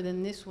poorer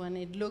than this one.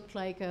 It looked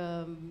like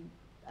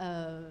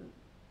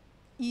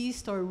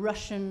East or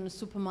Russian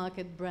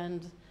supermarket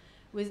brand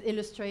with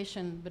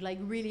illustration, but like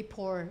really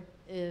poor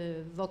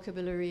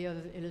vocabulary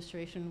of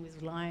illustration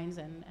with lines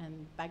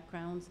and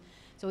backgrounds.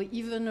 So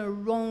even a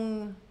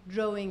wrong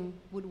drawing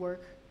would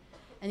work.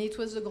 And it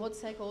was a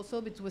Grotzek also,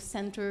 but it was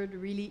centered,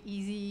 really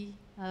easy,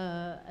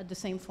 at the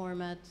same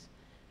format.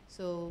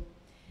 So,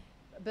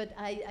 but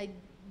I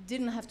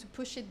didn't have to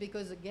push it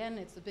because, again,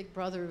 it's the big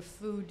brother of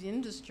food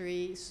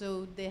industry.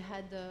 So they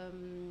had,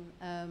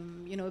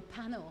 you know, a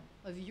panel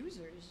of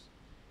users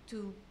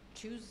to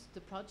choose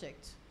the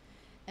project.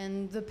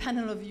 And the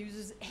panel of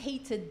users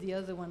hated the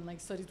other one, like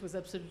thought it was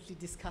absolutely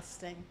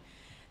disgusting.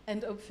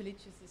 And hopefully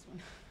choose this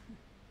one.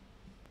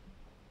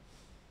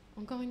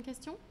 Encore une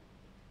question?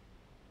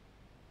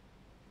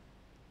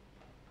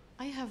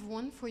 I have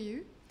one for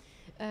you.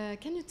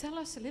 Can you tell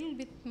us a little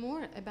bit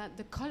more about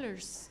the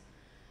colors?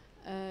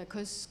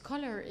 Because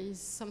color is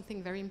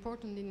something very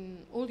important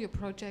in all your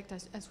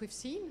projects, as we've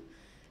seen.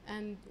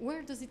 And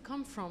where does it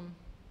come from?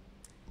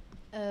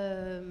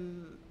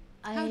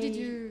 How did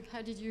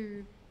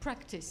you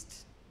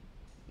practice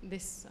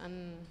this?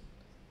 And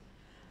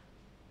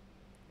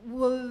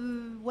well,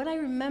 what I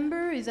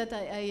remember is that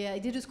I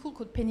did a school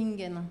called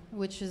Penningen,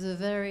 which is a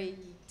very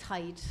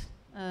tight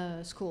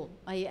school.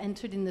 I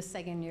entered in the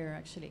second year,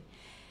 actually.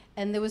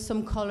 And there was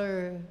some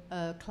color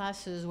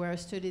classes where I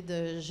studied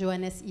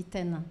Johannes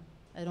Itten.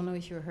 I don't know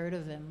if you've heard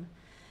of him.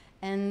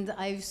 And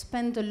I've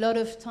spent a lot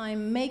of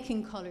time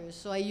making colors.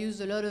 So I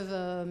used a lot of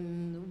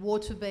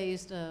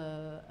water-based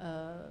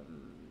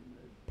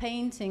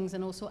paintings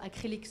and also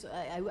acrylics.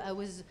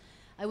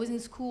 I was in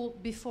school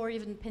before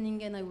even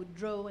Penningen. I would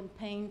draw and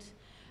paint.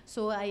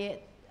 So I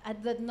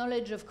had that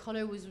knowledge of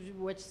color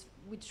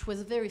which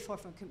was very far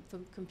from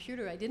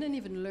computer. I didn't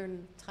even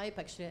learn type,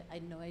 actually. I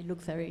know I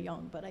look very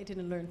young, but I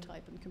didn't learn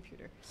type on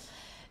computer.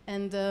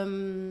 And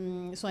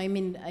so I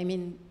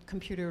mean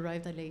computer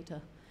arrived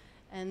later.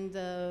 And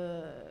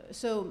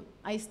so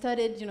I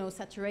studied, you know,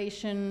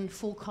 saturation,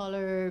 full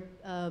color,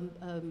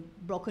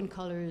 broken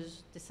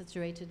colors,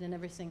 desaturated and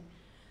everything.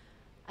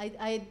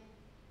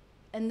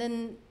 And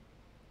then,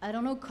 I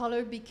don't know,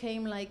 color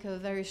became like a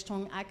very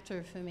strong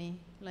actor for me.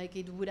 Like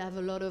it would have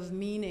a lot of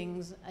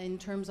meanings in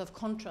terms of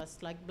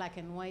contrast, like black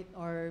and white,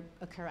 or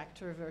a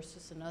character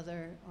versus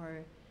another,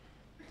 or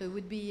there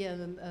would be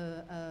an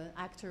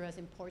actor as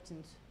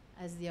important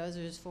as the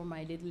others for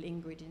my little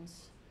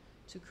ingredients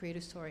to create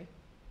a story.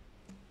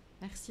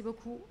 Merci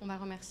beaucoup. On va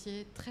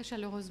remercier très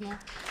chaleureusement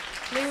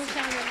Cléo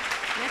Charuet.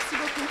 Merci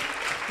beaucoup.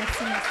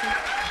 Merci,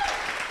 merci.